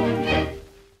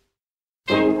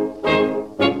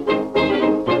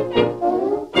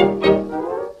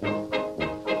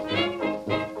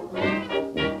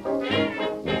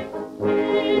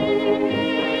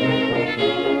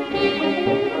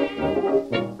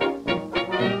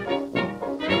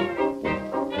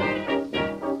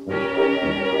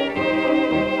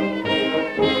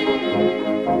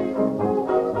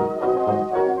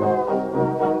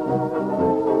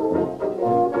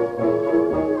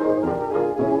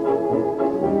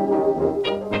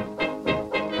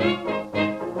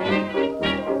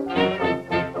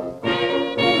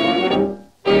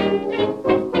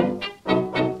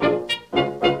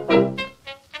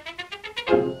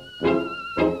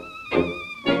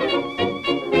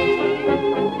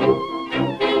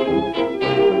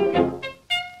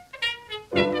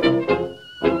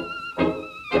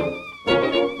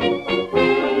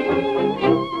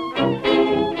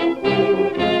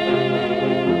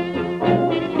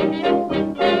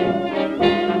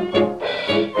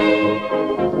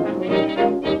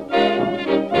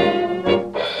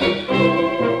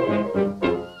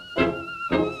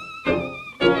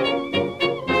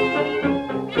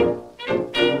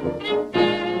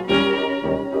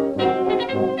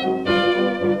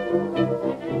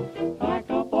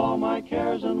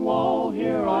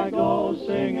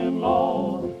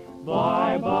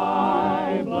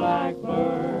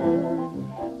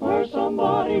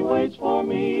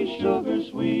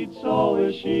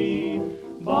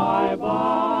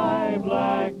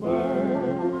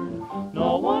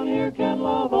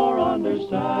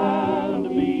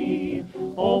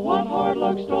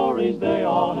 folk stories they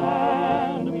all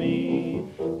hand me.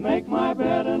 Make my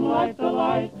bed and light the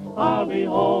light, I'll be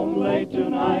home late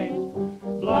tonight.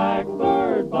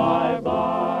 Blackbird,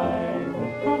 bye-bye.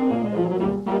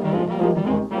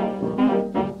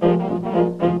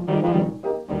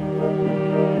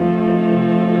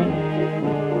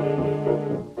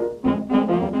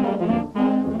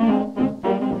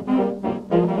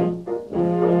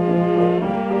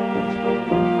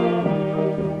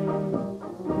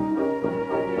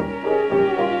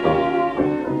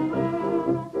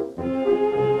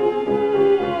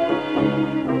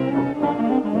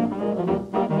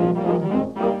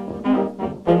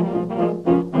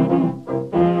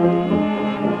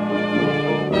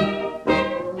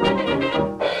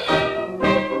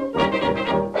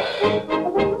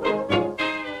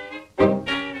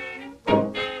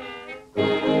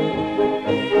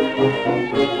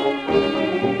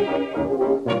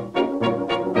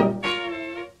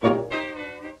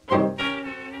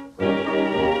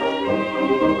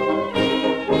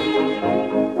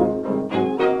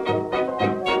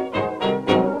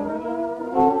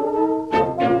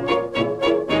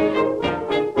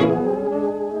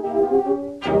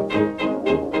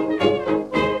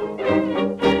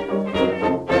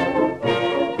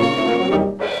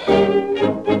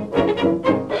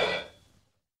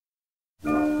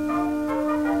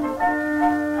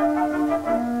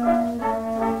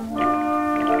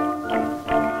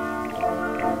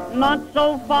 Not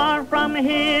so far from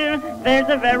here, there's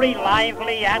a very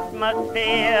lively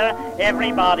atmosphere.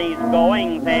 Everybody's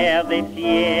going there this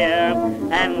year,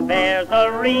 and there's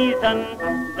a reason.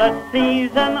 The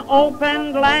season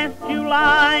opened last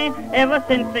July. Ever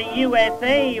since the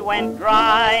USA went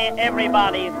dry,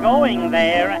 everybody's going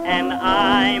there, and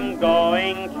I'm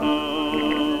going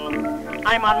too.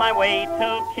 I'm on my way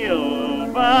to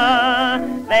Cuba,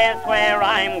 that's where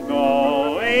I'm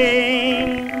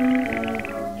going.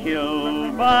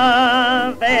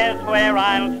 Cuba, there's where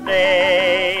I'll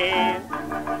stay.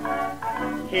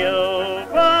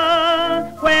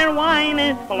 Cuba, where wine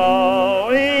is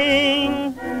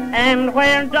flowing, and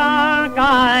where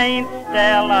dark-eyed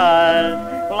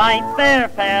Stellas light their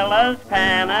fellas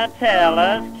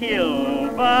panatellas.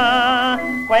 Cuba,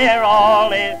 where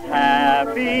all is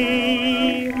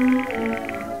happy.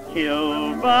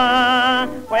 Cuba,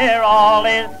 where all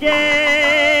is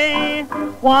gay.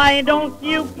 Why don't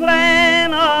you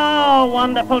plan a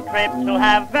wonderful trip to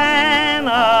Havana?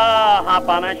 Hop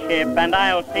on a ship and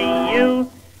I'll see you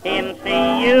in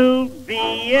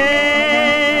CUBA.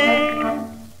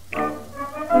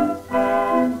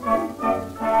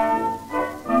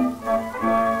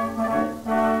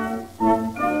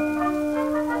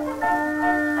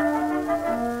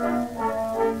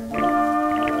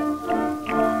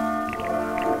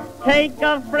 Take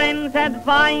a friend's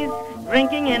advice.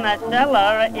 Drinking in a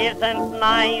cellar isn't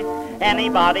nice.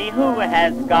 Anybody who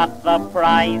has got the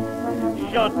price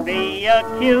should be a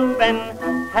Cuban.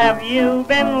 Have you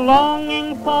been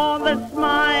longing for the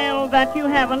smile that you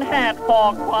haven't had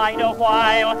for quite a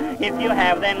while? If you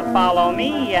have, then follow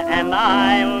me and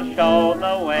I'll show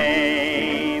the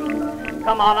way.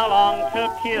 Come on along to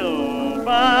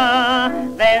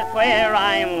Cuba, that's where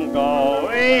I'm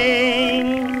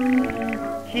going.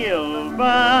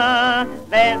 Cuba,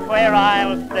 that's where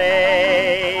I'll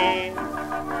stay.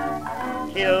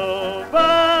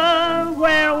 Cuba,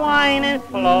 where wine is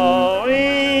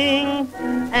flowing,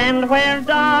 and where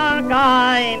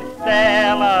dark-eyed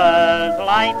Stellas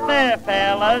light their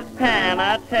fellas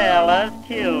panatellas.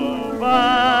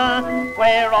 Cuba,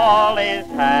 where all is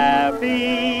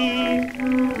happy.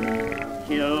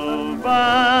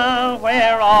 Cuba,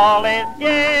 where all is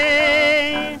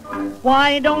gay.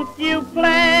 Why don't you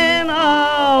plan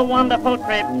a wonderful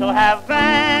trip to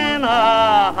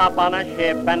Havana? Hop on a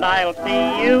ship and I'll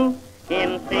see you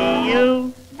in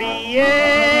CUBA.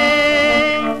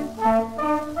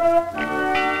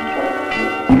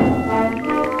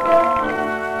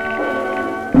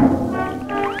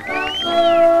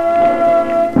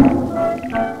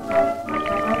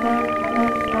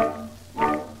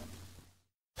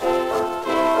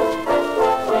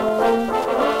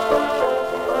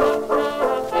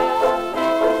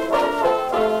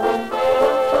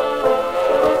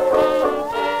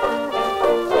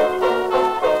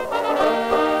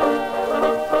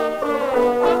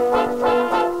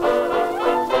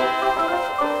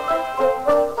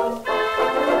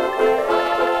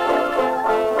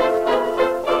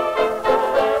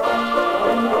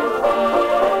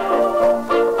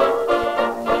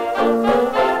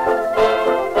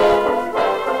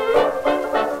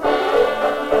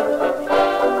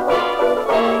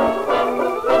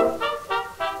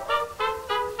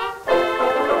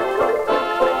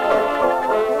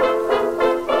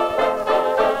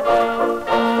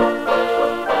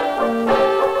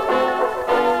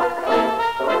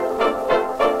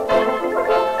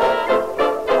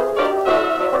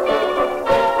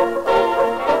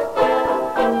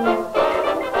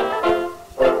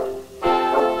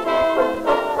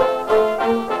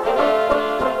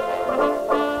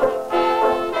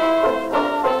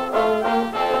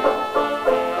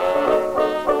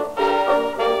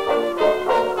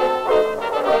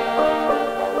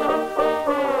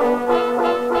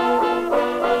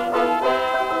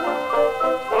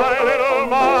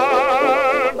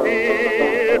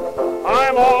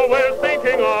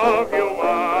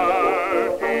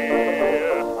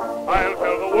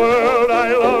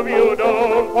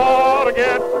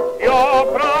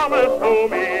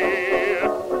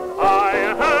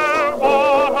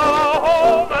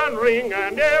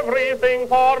 sing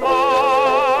for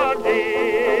Margie.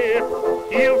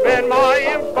 You've been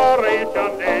my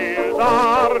inspiration, days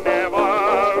are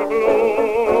never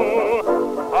blue.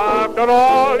 After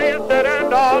all is said and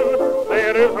done,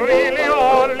 there is really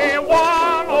only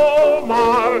one. Oh,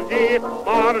 Margie,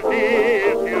 Margie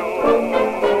is you.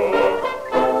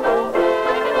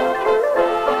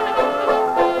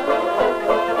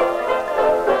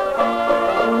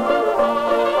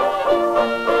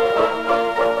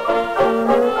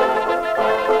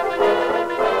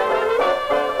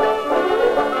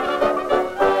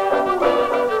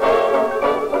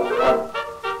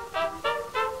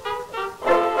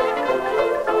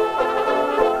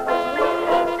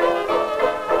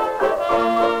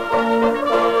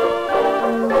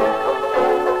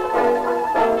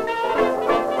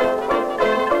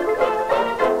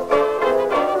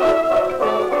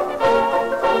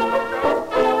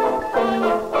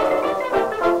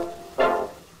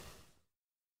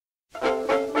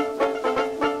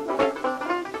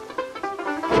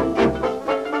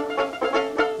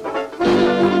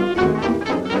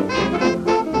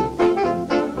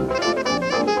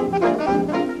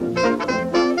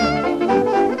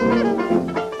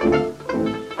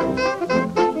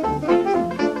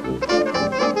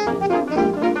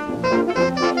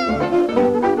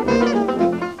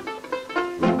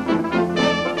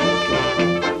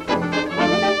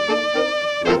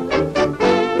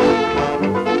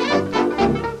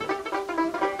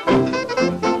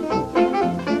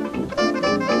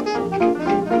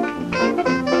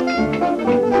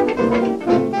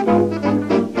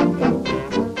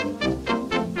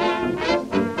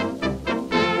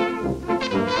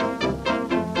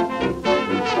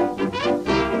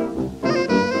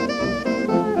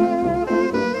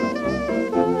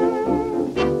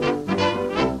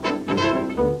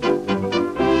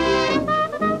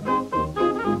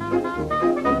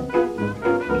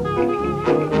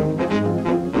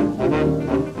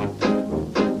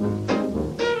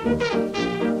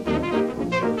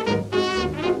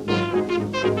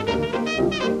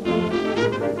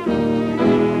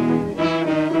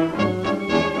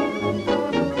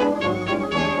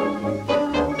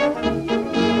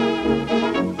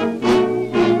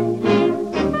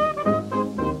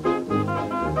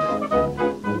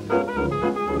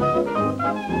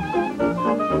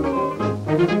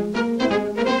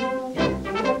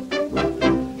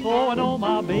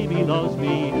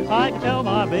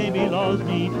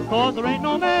 Cause there ain't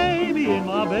no maybe in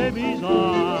my baby's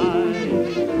eyes.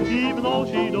 Even though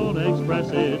she don't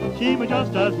express it, she may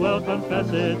just as well confess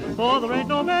it. For there ain't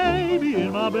no maybe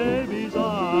in my baby's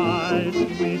eyes.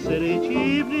 We sit each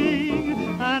evening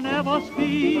and never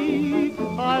speak.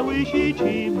 I wish each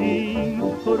evening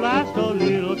could last a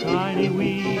little tiny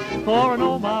week. For I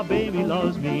know my baby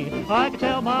loves me, I can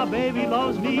tell my baby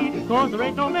loves me. Cause there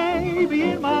ain't no maybe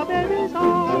in my baby's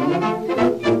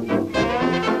eyes.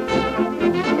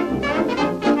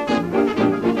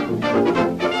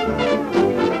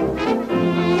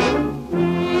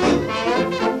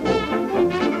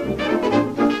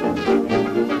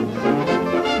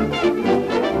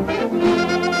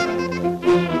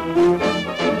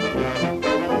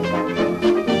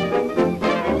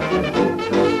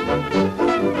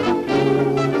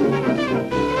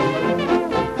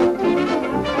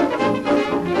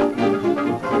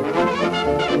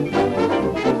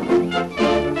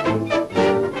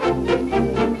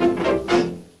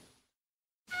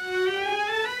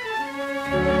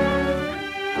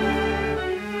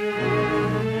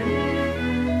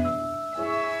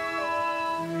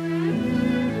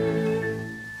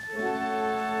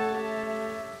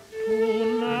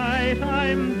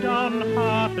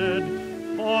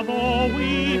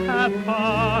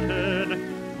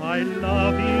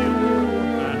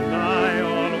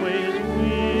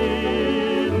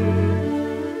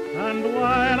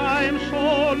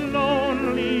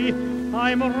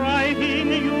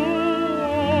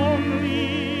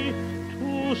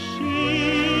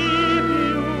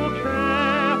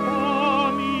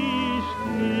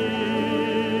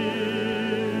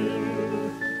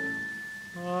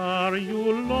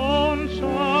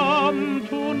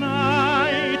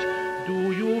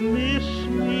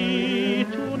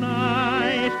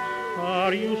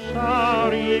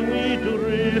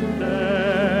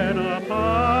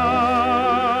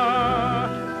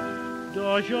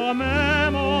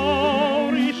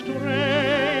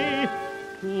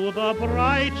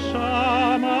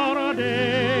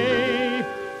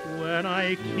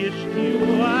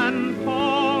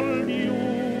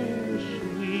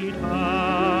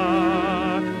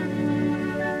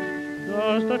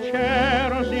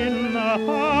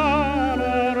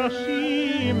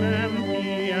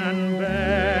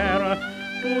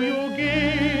 Do you give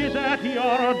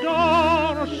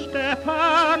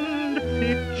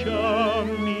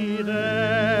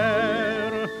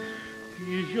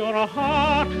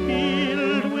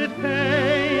with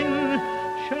pain.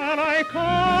 Shall I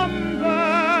come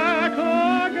back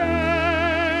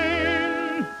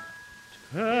again?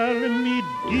 Tell me,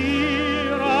 dear,